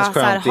först vill jag bara så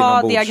här,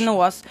 ha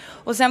diagnos.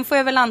 Och sen får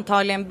jag väl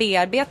antagligen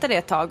bearbeta det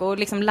ett tag och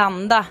liksom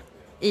landa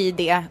i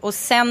det. Och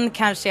sen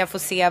kanske jag får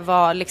se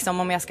vad, liksom,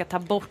 om jag ska ta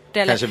bort.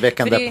 Eller, kanske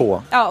veckan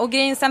därpå. Ja, och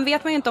grejen, sen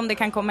vet man ju inte om det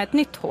kan komma ett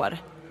nytt hår.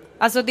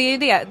 Alltså det är ju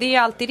det. Det är ju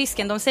alltid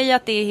risken. De säger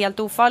att det är helt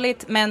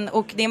ofarligt.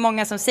 Och det är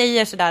många som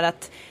säger sådär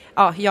att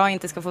jag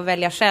inte ska få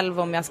välja själv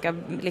om jag ska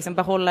liksom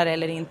behålla det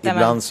eller inte.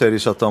 Ibland så är det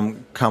så att de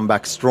come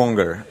back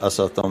stronger.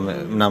 Alltså att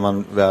när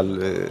man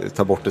väl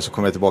tar bort det så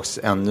kommer det tillbaka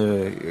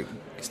ännu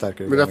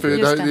starkare. Men därför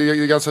det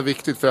är ganska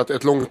viktigt, för att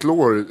ett långt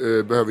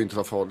lår behöver inte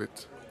vara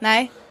farligt.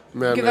 Nej.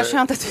 Men, gud vad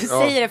skönt att du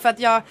säger det, för att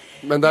jag...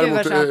 Men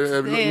däremot,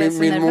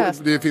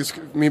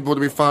 både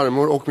min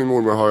farmor och min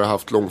mormor har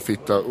haft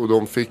långfitta, och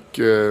de fick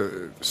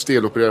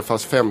steloperera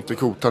fast 50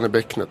 kotan i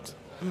bäcknet.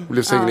 Och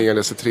blev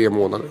signerades i 3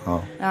 månader.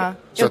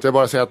 Så att jag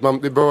bara säger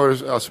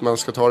att man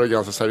ska ta det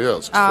ganska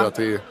seriöst. För att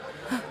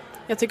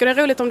jag tycker det är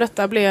roligt om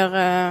detta blir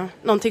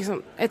någonting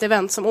som ett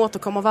event som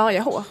återkommer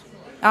varje år.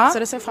 Så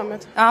det ser fram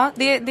emot. Ja,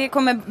 det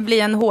kommer bli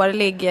en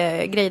hårlig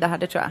grej det här,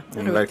 det tror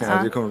jag.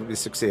 Verkligen, det kommer bli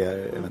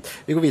succé.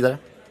 Vi går vidare.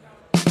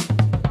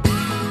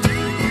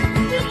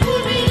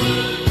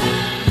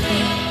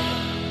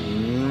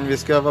 Vi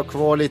ska vara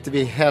kvar lite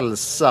vid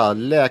hälsa.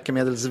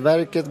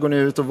 Läkemedelsverket går nu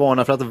ut och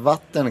varnar för att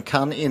vatten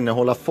kan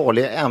innehålla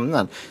farliga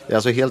ämnen. Det är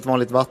alltså helt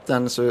vanligt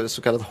vatten,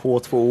 så kallat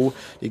H2O.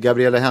 Det är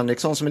Gabriella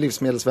Henriksson som är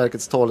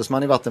Livsmedelsverkets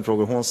talesman i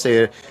vattenfrågor. Hon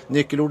säger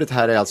nyckelordet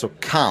här är alltså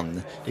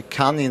kan. Det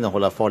kan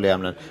innehålla farliga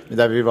ämnen. Men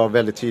där vill vi vara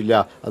väldigt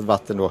tydliga att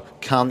vatten då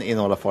kan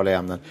innehålla farliga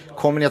ämnen.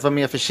 Kommer ni att vara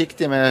mer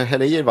försiktiga med att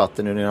hälla i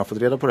vatten nu när ni har fått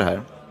reda på det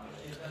här?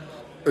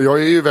 Jag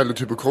är ju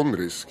väldigt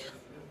hypokondrisk.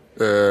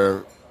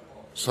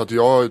 Så att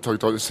jag har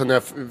tagit tag. Sen när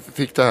jag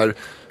fick det här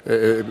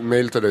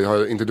mejlet av dig har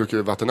jag inte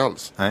druckit vatten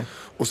alls. Nej.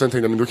 Och sen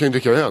tänkte jag, men då kan jag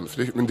dricka öl.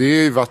 Men det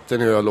är ju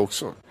vatten i öl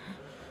också.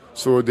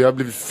 Så det har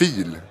blivit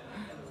fil.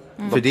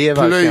 För det är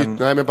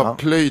verkligen...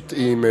 plöjt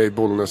i mig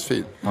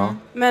Bollnäsfil.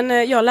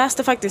 Men jag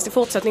läste faktiskt i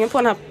fortsättningen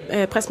på den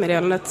här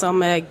pressmeddelandet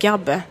som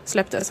Gabbe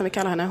släppte, som vi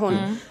kallar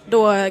henne.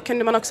 Då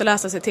kunde man också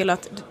läsa sig till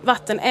att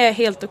vatten är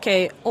helt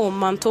okej om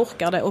man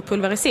torkar det och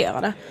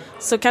pulveriserar det.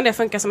 Så kan det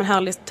funka som en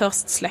härlig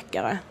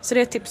törstsläckare. Så det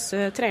är ett tips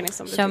till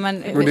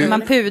dig.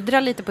 Man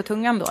pudrar lite på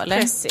tungan då,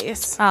 eller?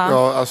 Precis.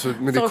 Ja, alltså,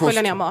 men för att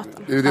skölja ner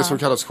maten. Det är det som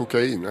kallas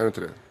kokain, är det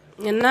inte det?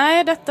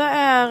 Nej, detta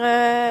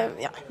är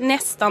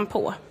nästan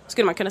på,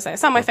 skulle man kunna säga.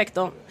 Samma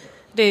effekter.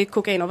 Det är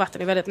kokain och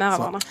vatten är väldigt nära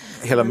varandra.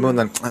 Hela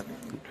munnen.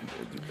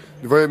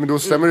 Men då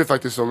stämmer det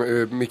faktiskt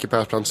som Micke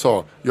Persbrandt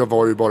sa. Jag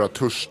var ju bara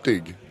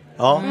törstig.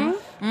 Ja.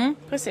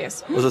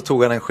 Precis. Och så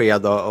tog han en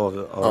sked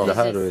av det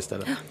här då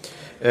istället.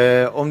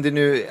 Om det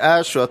nu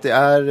är så att det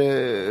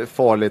är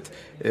farligt,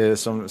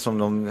 som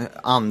de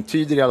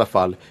antyder i alla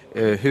fall,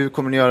 hur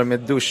kommer ni göra med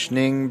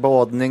duschning,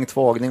 badning,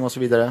 tvagning och så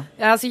vidare?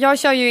 Alltså jag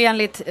kör ju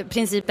enligt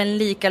principen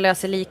lika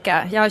löser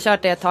lika. Jag har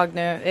kört det ett tag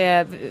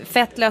nu.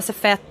 Fett löser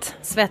fett,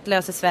 svett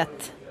löser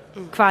svett,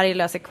 kvarg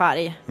löser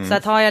kvarg. Så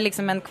att har jag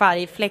liksom en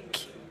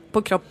kvargfläck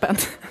på kroppen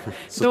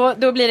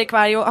då blir det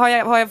kvarg, och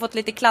har jag fått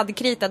lite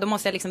kladdkrita då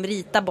måste jag liksom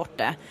rita bort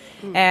det.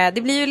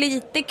 Det blir ju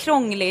lite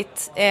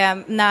krångligt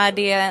när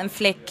det är en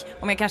fläck,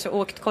 om jag kanske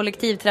åkt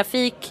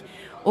kollektivtrafik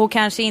och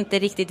kanske inte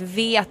riktigt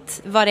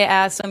vet vad det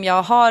är som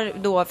jag har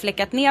då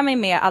fläckat ner mig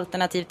med,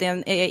 alternativt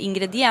en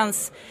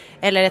ingrediens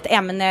eller ett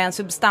ämne, en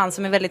substans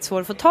som är väldigt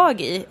svår att få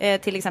tag i,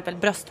 till exempel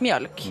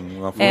bröstmjölk.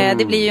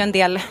 Det blir ju en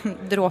del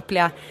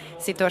dråpliga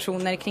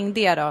situationer kring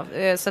det då.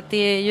 Så att det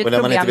är ju ett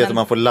problem. Och när man inte vet om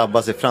man får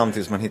labba sig fram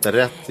tills man hittar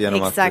rätt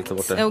genom att ta bort det.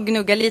 Exakt, och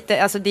gnugga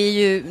lite. Alltså det är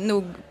ju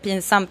nog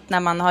pinsamt när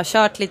man har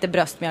kört lite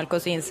bröstmjölk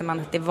och så inser man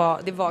att det var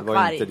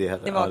kvarg.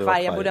 Det var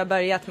kvarg, jag borde ha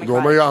börjat med kvarg. Då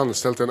har man ju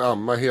anställt en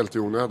amma helt i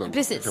onödan.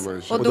 Precis.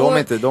 Och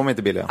de är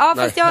inte billiga.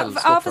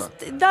 Ja, fast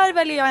där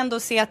väljer jag ändå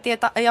se att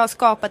jag har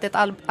skapat ett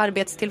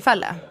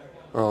arbetstillfälle.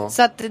 Ja.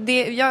 Så att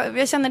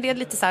jag känner det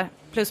lite så här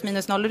plus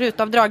minus noll.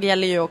 Rutavdrag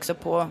gäller ju också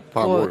på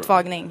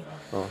tvagning.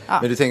 Ja.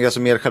 Men du tänker alltså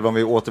mer själv, om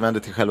vi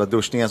återvänder till själva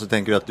duschningen, så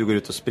tänker du att du går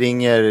ut och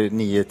springer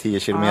 9-10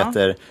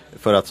 kilometer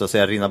för att så att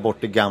säga rinna bort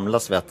det gamla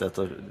svettet?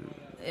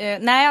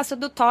 Nej, alltså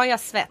då tar jag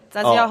svett.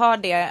 Alltså jag har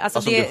det. Alltså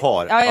du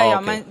har?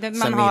 Ja, okay.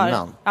 man sen har,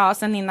 innan? Ja,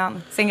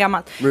 sen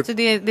gammalt. Så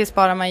det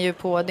sparar man ju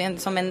på. Det är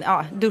som en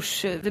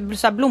dusch,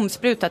 så här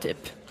blomspruta typ.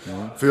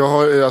 För jag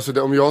har,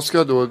 alltså, om jag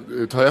ska då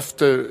ta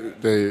efter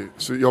dig,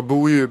 så jag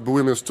bor ju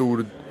med en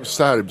stor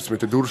serb som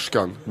heter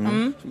Durskan.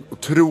 Han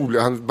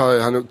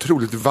är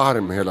otroligt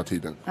varm hela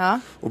tiden.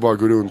 Och bara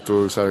går runt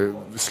och så här,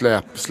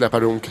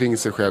 släpar omkring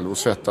sig själv och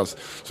svettas.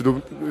 Så då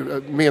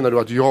menar du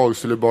att jag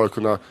skulle bara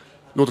kunna,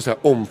 låt oss säga,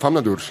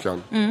 omfamna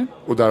Durskan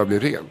och därav bli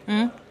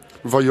ren.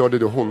 Vad gör det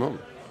då honom?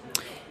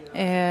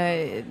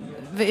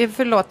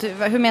 Förlåt,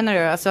 hur menar du?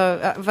 Alltså,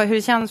 hur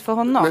det känns för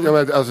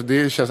honom? Alltså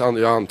det känns,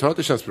 jag antar att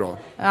det känns bra.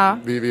 Ja.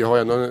 Vi har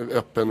ändå en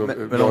öppen och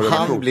men bra om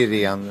relation. han blir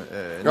ren,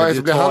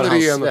 så blir han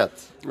ren. svett.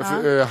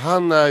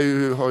 Han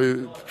har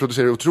ju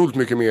producerat otroligt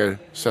mycket mer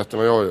svett än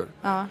vad jag gör.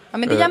 Ja,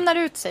 men det jämnar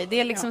ut sig. Det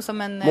är liksom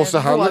som en måste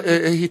han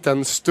hitta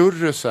en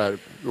större så här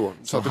då,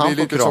 så att det blir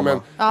lite som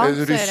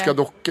en ryska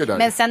dockor där.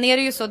 Men sen är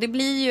det ju så, det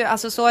blir ju,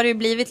 alltså så har det ju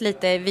blivit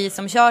lite, vi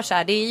som kör så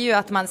här, det är ju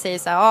att man säger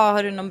så här,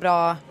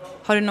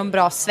 har du någon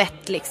bra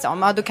svett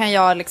liksom? Ja, då kan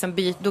jag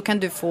liksom då kan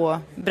du få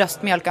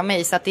bröstmjölk av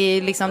mig. Så att det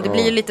är liksom, det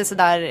blir lite så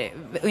där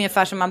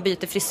ungefär som man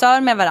byter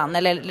frisör med varandra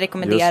eller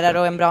rekommenderar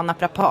och en bra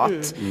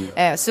naprapat.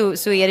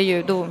 Så är det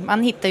ju då,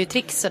 man hittar ju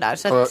tricks så där.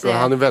 Så att,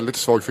 han är väldigt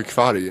svag för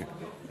kvarg.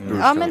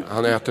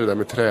 Han äter det där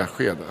med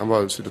träsked. Han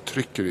bara sitter och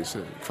trycker i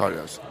sig kvarg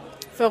alltså.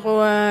 För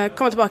att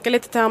komma tillbaka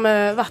lite till det här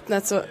med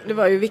vattnet, så det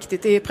var ju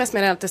viktigt i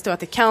pressmeddelandet att det stod att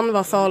det kan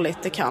vara farligt,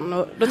 det kan.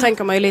 Och då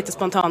tänker man ju lite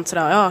spontant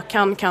sådär,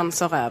 kan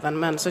sa räven,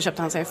 men så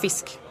köpte han sig en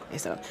fisk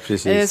istället.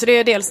 Precis. Så det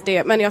är dels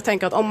det, men jag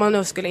tänker att om man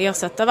nu skulle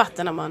ersätta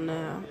vatten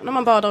när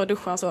man badar och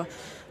duschar så,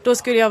 då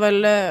skulle jag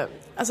väl,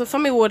 alltså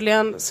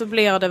förmodligen så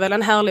blir det väl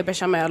en härlig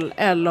bechamel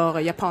eller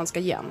japanska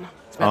yen,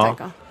 som jag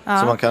tänker.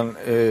 Så man kan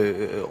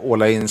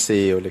åla in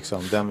sig i och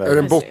liksom den vägen. Är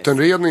det en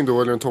bottenredning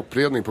då eller en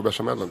toppredning på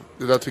bechamelen?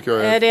 Det där tycker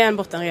jag är... Det är en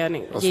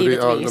bottenredning, alltså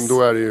givetvis.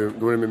 Då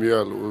är det med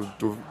mjöl och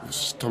då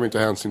tar man inte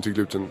hänsyn till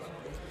gluten.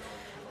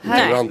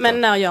 Nej,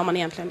 men när gör man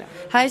egentligen det?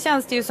 Här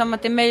känns det ju som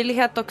att det är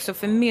möjlighet också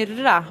för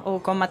myrra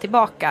att komma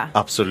tillbaka.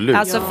 Absolut.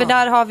 Alltså för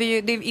där har vi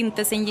ju, det är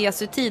inte sen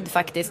Jesu tid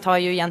faktiskt, har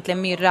ju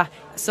egentligen myrra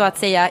så att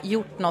säga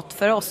gjort något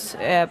för oss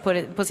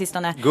på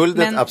sistone.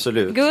 Guldet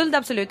absolut. Guld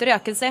absolut,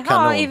 rökelse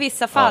i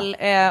vissa fall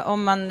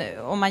om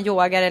man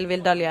yogar eller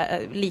vill dölja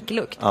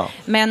liklukt. Ja.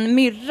 Men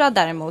myrra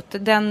däremot,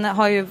 den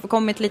har ju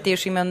kommit lite i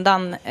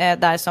skymundan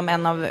där som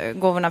en av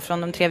gåvorna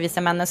från de 3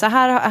 vise männen. Så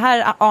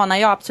här anar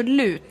jag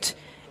absolut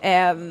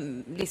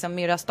liksom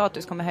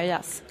myrra-status kommer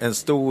höjas. En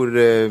stor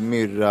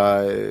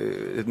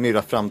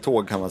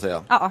myrra-framtåg kan man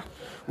säga. Ja.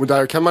 Och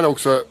där kan man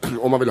också,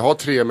 om man vill ha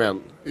 3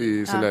 män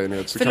i sin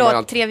lägenhet så förlåt, kan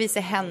man 3 vise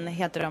hen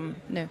heter de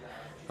nu.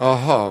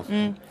 Aha.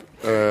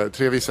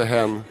 3 vise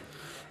hen.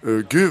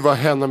 Gud vad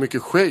hen har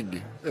mycket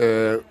skägg.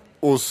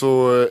 Och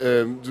så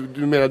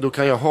du menar då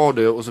kan jag ha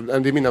det och så,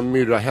 det är mina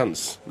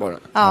myrra-hens bara.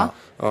 Ja.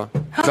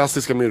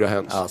 Klassiska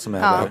myrra-hens. Ja, som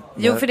är där.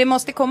 Jo, för det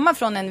måste komma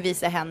från en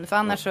vise hen, för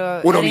annars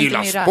så och de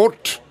gillar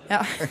sport.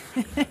 Ja.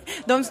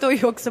 De står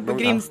ju också på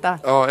Grimsta.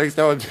 Ja,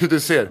 du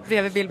ser.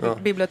 Bredvid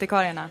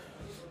bibliotekarierna.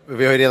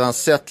 Vi har ju redan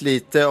sett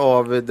lite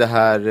av det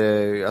här,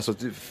 alltså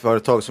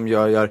företag som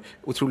gör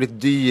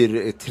otroligt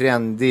dyr,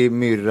 trendig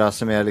myrra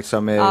som är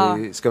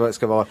liksom,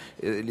 ska vara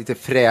lite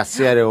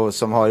fräsigare och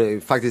som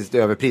har faktiskt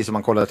ett överpris om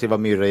man kollar till vad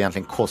myrra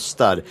egentligen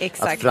kostar.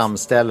 Exakt. Att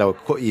framställa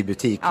och i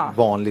butik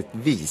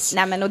vanligtvis.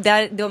 Nej, men och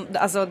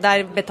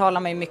där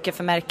betalar man ju mycket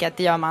för märket,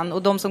 det gör man.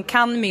 Och de som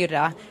kan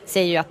myrra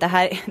säger ju att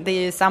det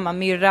är ju samma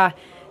myrra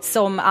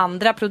som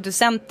andra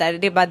producenter.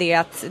 Det är bara det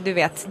att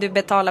du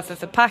betalar för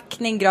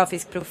förpackning,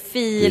 grafisk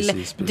profil,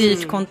 precis.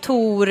 Dyrt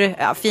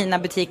kontor, fina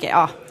butiker.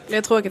 Ja. Det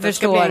är tråkigt att det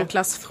ska bli en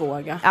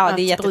klassfråga. Ja,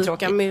 det är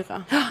jättetråkigt. Bruka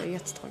myrra. Det är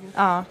jättetråkigt.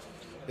 Ja.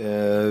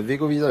 Vi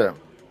går vidare.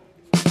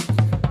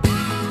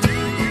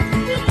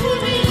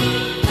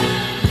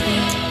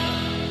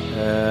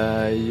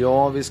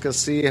 Vi ska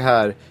se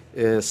här.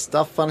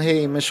 Staffan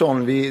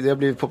Heimersson, det har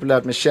blivit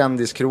populärt med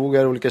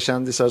kändiskrogar, olika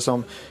kändisar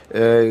som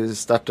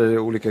startar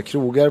olika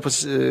krogar på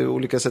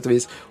olika sätt och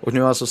vis. Och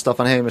nu har alltså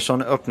Staffan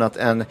Heimersson öppnat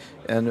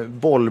en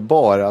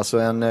bollbar, alltså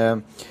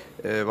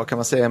vad kan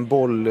man säga,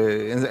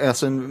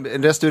 en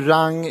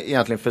restaurang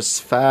egentligen för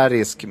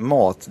sfärisk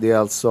mat. Det är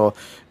alltså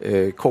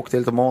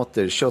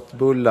cocktailtomater,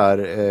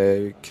 köttbullar,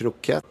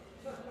 krokett.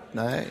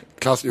 Nej.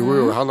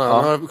 Han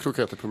har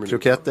kroketter på menyn.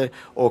 Kroketter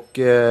och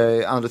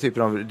andra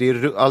typer av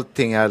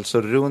allting är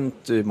alltså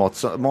runt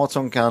mat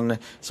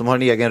som har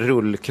en egen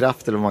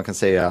rullkraft eller vad man kan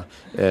säga,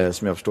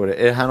 som jag förstår det.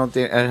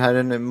 Är det här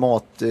en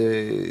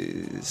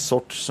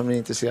matsort som ni är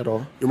intresserad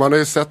av? Jo, man har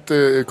ju sett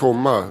det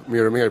komma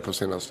mer och mer på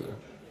senaste.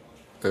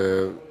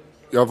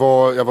 Jag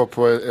var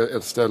på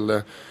ett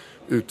ställe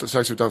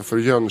strax utanför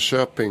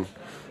Jönköping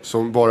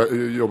som bara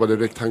jobbade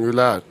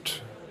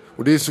rektangulärt.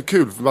 Och det är så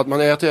kul för att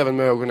man äter även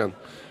med ögonen.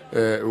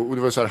 Och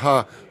det var så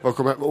här, vad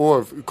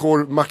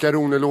kommer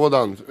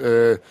makaronelådan,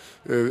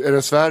 är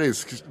den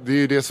sfärisk? Det är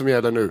ju det som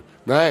gäller nu.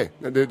 Nej,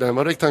 den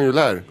var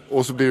rektangulär.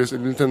 Och så blir det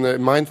en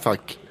liten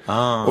mindfuck.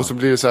 Och så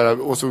blir det så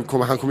här, och så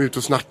kommer han ut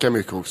och snacka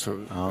mycket också.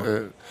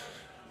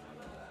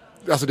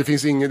 Alltså det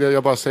finns inget,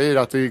 jag bara säger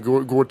att det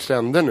går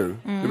trender nu.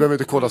 Du behöver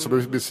inte kolla så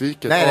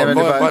besviken. Nej,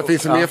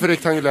 finns det mer för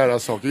rektangulära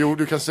saker? Jo,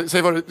 du kan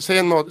säg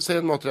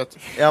en maträtt.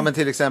 Ja, men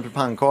till exempel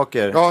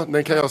pannkakor. Ja,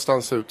 den kan jag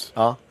stansa ut.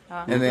 Ja.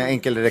 En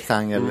enkel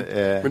rektangel.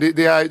 Men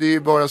det är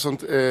bara ett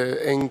sånt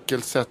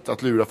enkelt sätt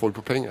att lura folk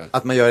på pengar.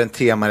 Att man gör en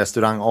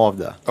temarestaurang av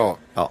det. Ja.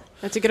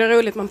 Jag tycker det är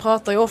roligt, man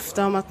pratar ju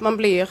ofta om att man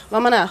blir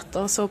vad man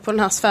äter. Så på den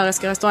här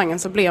sfäriska restaurangen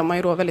så blir man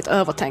ju då väldigt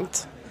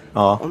övertänkt.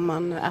 om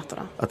man äter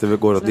det. Att det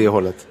går åt det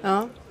hållet.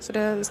 Ja, så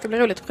det ska bli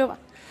roligt att prova.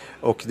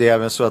 Och det är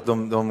även så att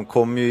de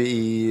kommer ju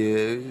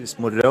i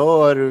små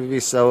rör,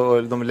 vissa,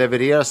 och de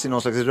levereras i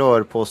någon slags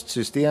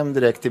rörpostsystem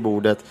direkt till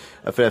bordet.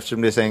 För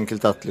eftersom det är så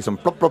enkelt att liksom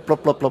plopp,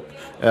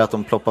 att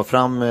de ploppar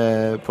fram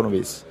på något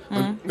vis.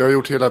 Jag har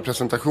gjort hela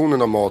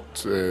presentationen av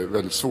mat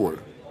väldigt svår.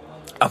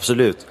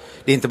 Absolut.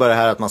 Det är inte bara det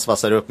här att man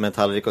svassar upp med en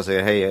tallrik och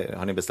säger hej,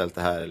 har ni beställt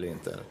det här eller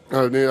inte?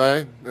 Ja,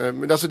 nej,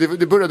 men alltså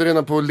det började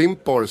redan på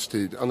Limpars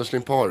tid, Anders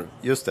Limpar.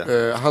 Just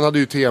det. Han hade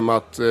ju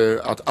temat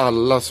att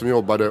alla som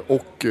jobbade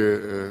och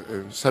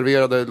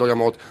serverade, lagade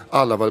mat,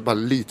 alla var bara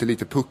lite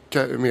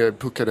mer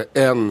puckade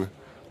än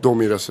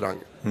de i restaurang.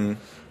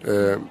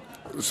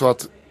 Så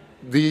att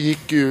det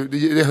gick ju,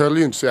 det höll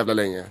ju inte så jävla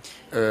länge.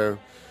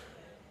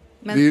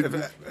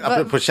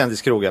 På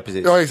kändiskroga,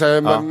 precis. Ja,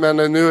 exakt. Men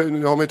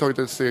nu har man ju tagit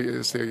ett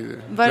steg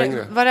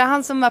längre. Var det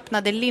han som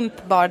öppnade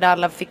Limpbar där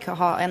alla fick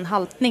ha en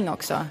haltning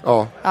också?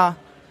 Ja,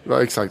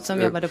 exakt.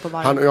 Som jobbade på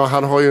baren.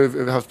 Han har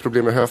ju haft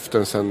problem med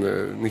höften sedan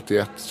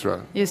 91, tror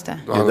jag. Just det.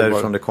 Det är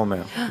därifrån det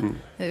kommer.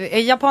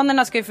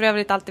 Japanerna ska ju för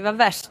övrigt alltid vara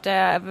värst.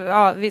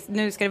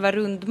 Nu ska det vara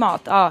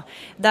rundmat.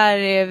 Där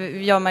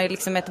gör man ju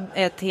liksom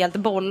ett helt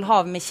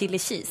bollhav med chili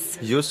cheese.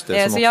 Just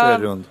det, som också är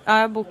rund. Jag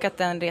har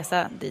bokat en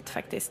resa dit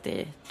faktiskt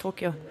i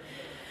Tokyo.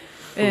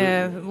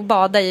 Och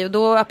bada i, och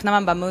då öppnar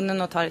man bara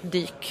munnen och tar ett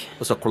dyk.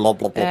 Och så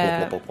det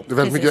är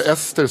väldigt mycket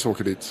ester som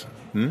åker dit.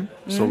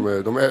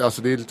 Som, de är,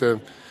 alltså det är lite,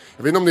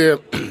 jag vet inte om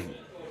det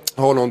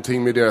har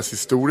någonting med deras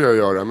historia att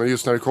göra, men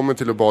just när det kommer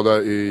till att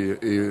bada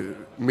i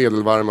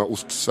medelvarma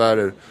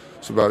ostsfärer,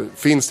 så bara,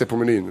 finns det på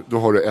menyn, då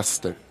har du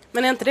ester.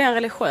 Men är inte det en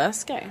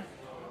religiös grej?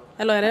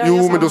 Eller är det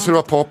jo, men då ska det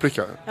vara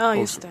paprika. Ja,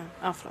 just det.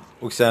 Ja,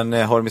 och sen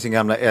har de med sin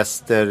gamla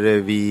ester,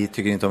 vi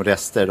tycker inte om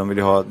rester, de vill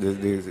ju ha,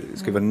 det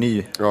ska vara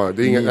ny. Ja,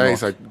 det är inga, nej,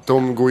 exakt.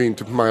 De går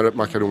inte på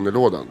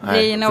makaronelådan.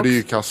 Nej. För det är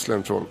ju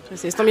kasslen från.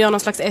 Precis, de gör någon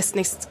slags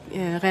estnisk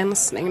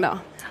rensning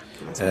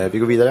där. Vi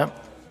går vidare.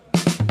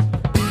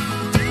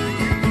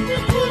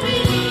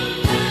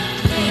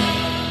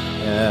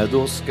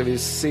 Då ska vi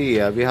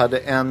se. Vi hade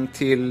en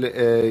till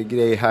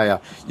grej här. Ja.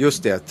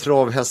 Just det,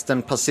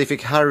 travhästen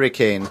Pacific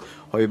Hurricane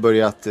har ju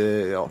börjat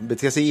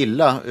bete sig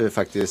illa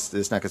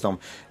faktiskt, snackas om.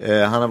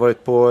 Han har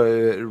varit på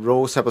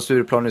Rose här på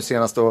Stureplan nu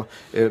senast och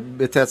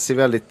betett sig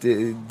väldigt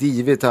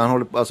divigt. Han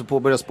håller alltså på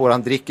att börja spåra.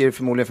 Han dricker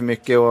förmodligen för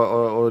mycket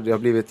och det har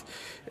blivit...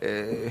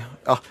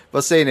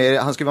 vad säger ni?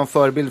 Han ska vara en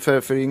förebild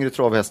för yngre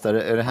travhästar.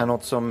 Är det här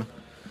något som...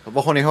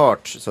 Vad har ni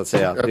hört, så att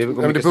säga?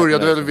 Det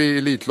började väl vid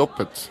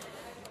Elitloppet.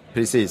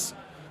 Precis.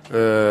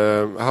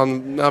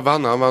 Han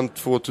vann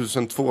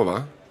 2002,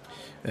 va?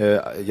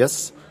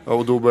 Yes. Ja,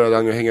 och då började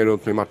han ju hänga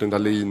runt med Martin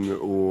Dahlin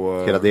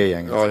och... Hela det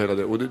gänget. Ja, hela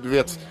det. Och du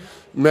vet,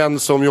 män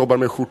som jobbar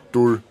med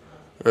skjortor,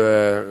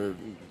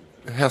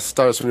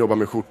 hästar som jobbar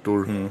med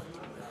skjortor.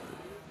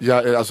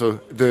 Ja, alltså,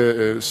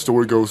 the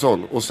story goes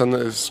on. Och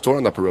sen står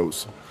han där på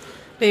Rose.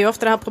 Det är ju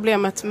ofta det här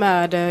problemet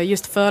med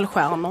just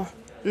fölstjärnor.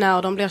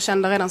 När de blir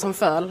kända redan som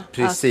föl.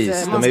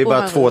 Precis, de är ju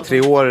bara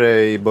 2-3 år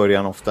i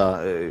början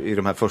ofta i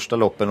de här första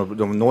loppen och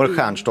de når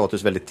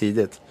stjärnstatus väldigt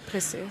tidigt.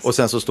 Precis. Och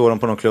sen så står de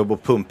på någon klubb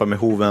och pumpar med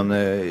hoven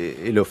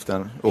i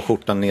luften och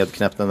skjortan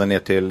nedknäppt ända ner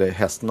till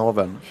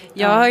hästnaveln.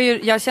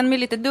 Jag känner mig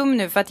lite dum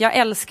nu för att jag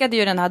älskade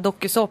ju den här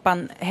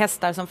dokusåpan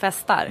Hästar som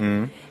festar.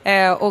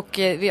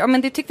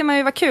 Men det tyckte man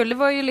ju var kul. Det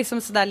var ju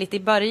liksom sådär lite i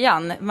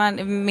början.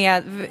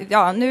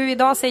 Nu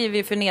idag säger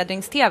vi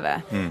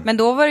förnedrings-tv. Men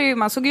då var det ju,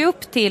 man såg ju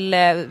upp till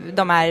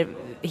de här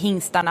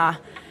hingstarna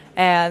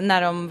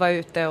när de var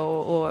ute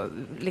och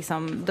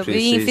liksom, det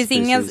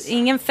finns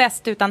ingen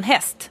fest utan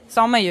häst,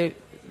 sa man ju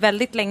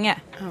väldigt länge.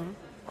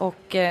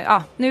 Och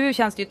nu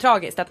känns det ju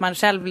tragiskt att man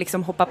själv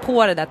liksom hoppar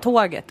på det där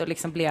tåget och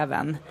liksom blev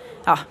en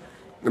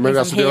liksom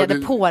alltså,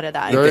 hejade på det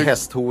där. Inte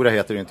hästhora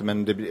heter det inte,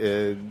 men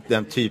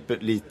den typen,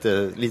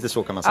 lite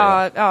så kan man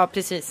säga. Ja,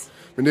 precis.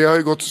 Men det har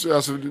ju gått,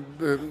 alltså,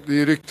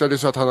 det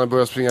ryktades så att han har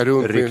börjat springa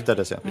runt.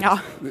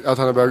 Att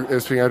han har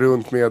börjat springa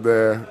runt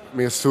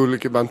med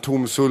sulky, bara en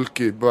tom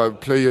sulky, bara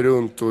plöjer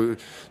runt och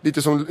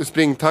lite som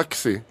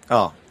springtaxi.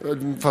 Ja.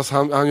 Fast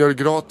han gör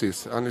det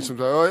gratis. Han liksom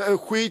så här, jag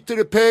skiter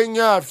i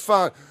pengar,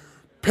 fan.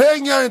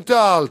 Pengar är inte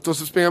allt! Och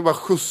så springer han bara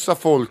skjutsa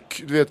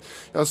folk. Du vet,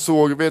 jag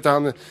såg,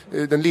 han,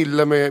 den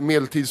lilla med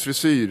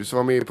medeltidsfrisyr som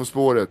var med På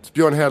spåret.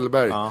 Björn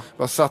Hellberg.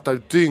 Bara satt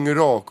där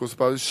dyngram och så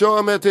bara,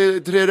 kör mig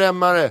till 3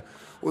 remmare.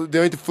 Och det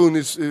har inte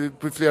funnits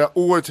på flera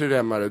år 3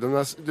 remmare.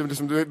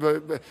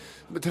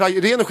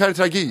 Ren och skär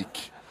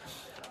tragik.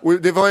 Och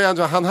det var ju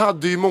ändå, han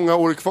hade ju många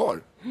år kvar.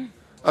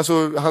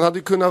 Alltså, han hade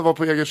kunnat vara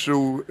på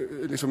Jägersro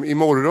liksom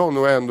imorgon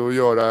och ändå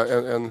göra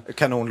en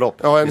kanonlopp.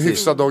 Ja, en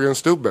hyfsad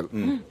dagens dubbel.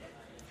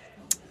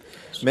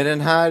 Med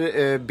den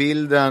här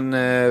bilden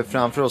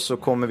framför oss så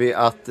kommer vi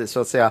att så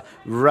att säga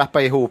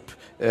rappa ihop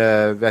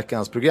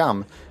veckans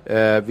program.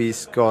 Vi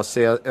ska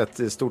säga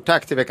ett stort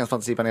tack till veckans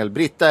fantasipanel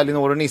Brita,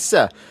 Elinor och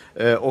Nisse.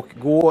 Och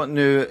gå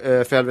nu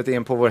för helvete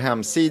in på vår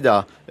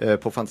hemsida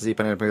på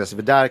fantasipanelen.se,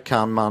 för där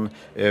kan man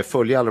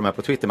följa alla de här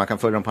på Twitter. Man kan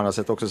följa dem på andra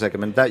sätt också säkert,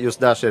 men just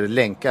där så är det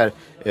länkar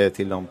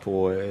till dem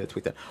på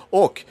Twitter.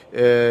 Och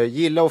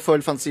gilla och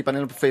följ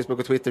Fantasipanelen på Facebook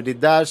och Twitter. Det är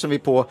där som vi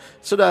på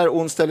sådär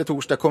onsdag eller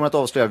torsdag kommer att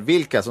avslöja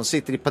vilka som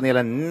sitter i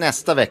panelen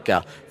nästa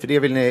vecka. För det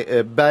vill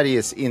ni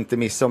berges inte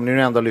missa. Om ni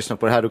nu ändå har lyssnat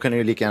på det här, då kan ni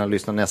ju lika gärna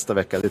lyssna nästa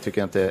vecka. Det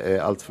tycker jag inte är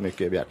allt för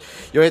mycket begärt.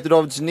 Jag heter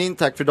David Sunin,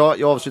 tack för idag.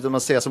 Jag avslutar med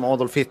att säga som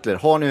Adolf Hitler: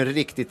 ha nu en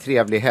riktigt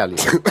trevlig helg.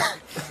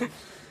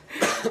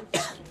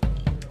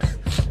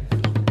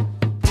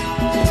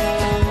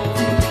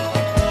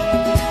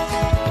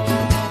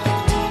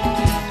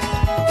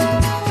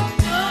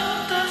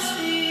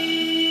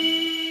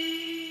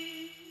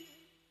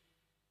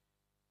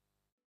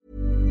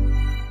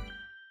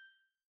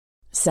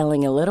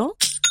 Selling a little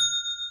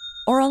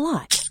or a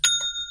lot?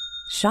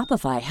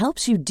 Shopify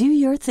helps you do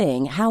your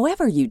thing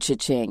however you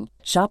cha-ching.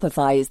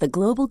 Shopify is the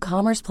global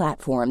commerce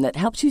platform that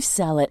helps you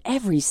sell at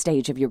every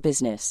stage of your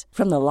business.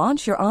 From the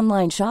launch your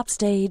online shop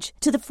stage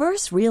to the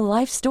first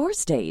real-life store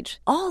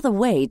stage, all the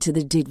way to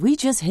the did we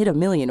just hit a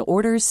million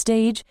orders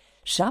stage.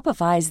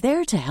 Shopify is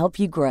there to help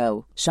you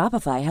grow.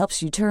 Shopify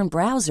helps you turn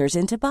browsers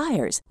into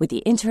buyers with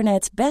the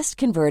internet's best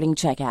converting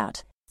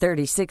checkout.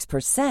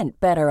 36%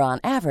 better on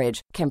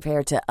average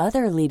compared to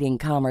other leading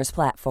commerce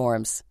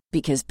platforms.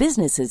 Because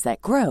businesses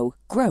that grow,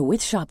 grow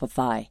with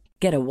Shopify.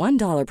 Get a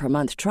 $1 per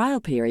month trial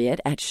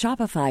period at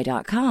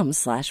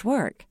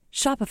shopify.com/work.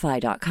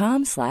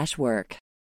 Shopify.com/work.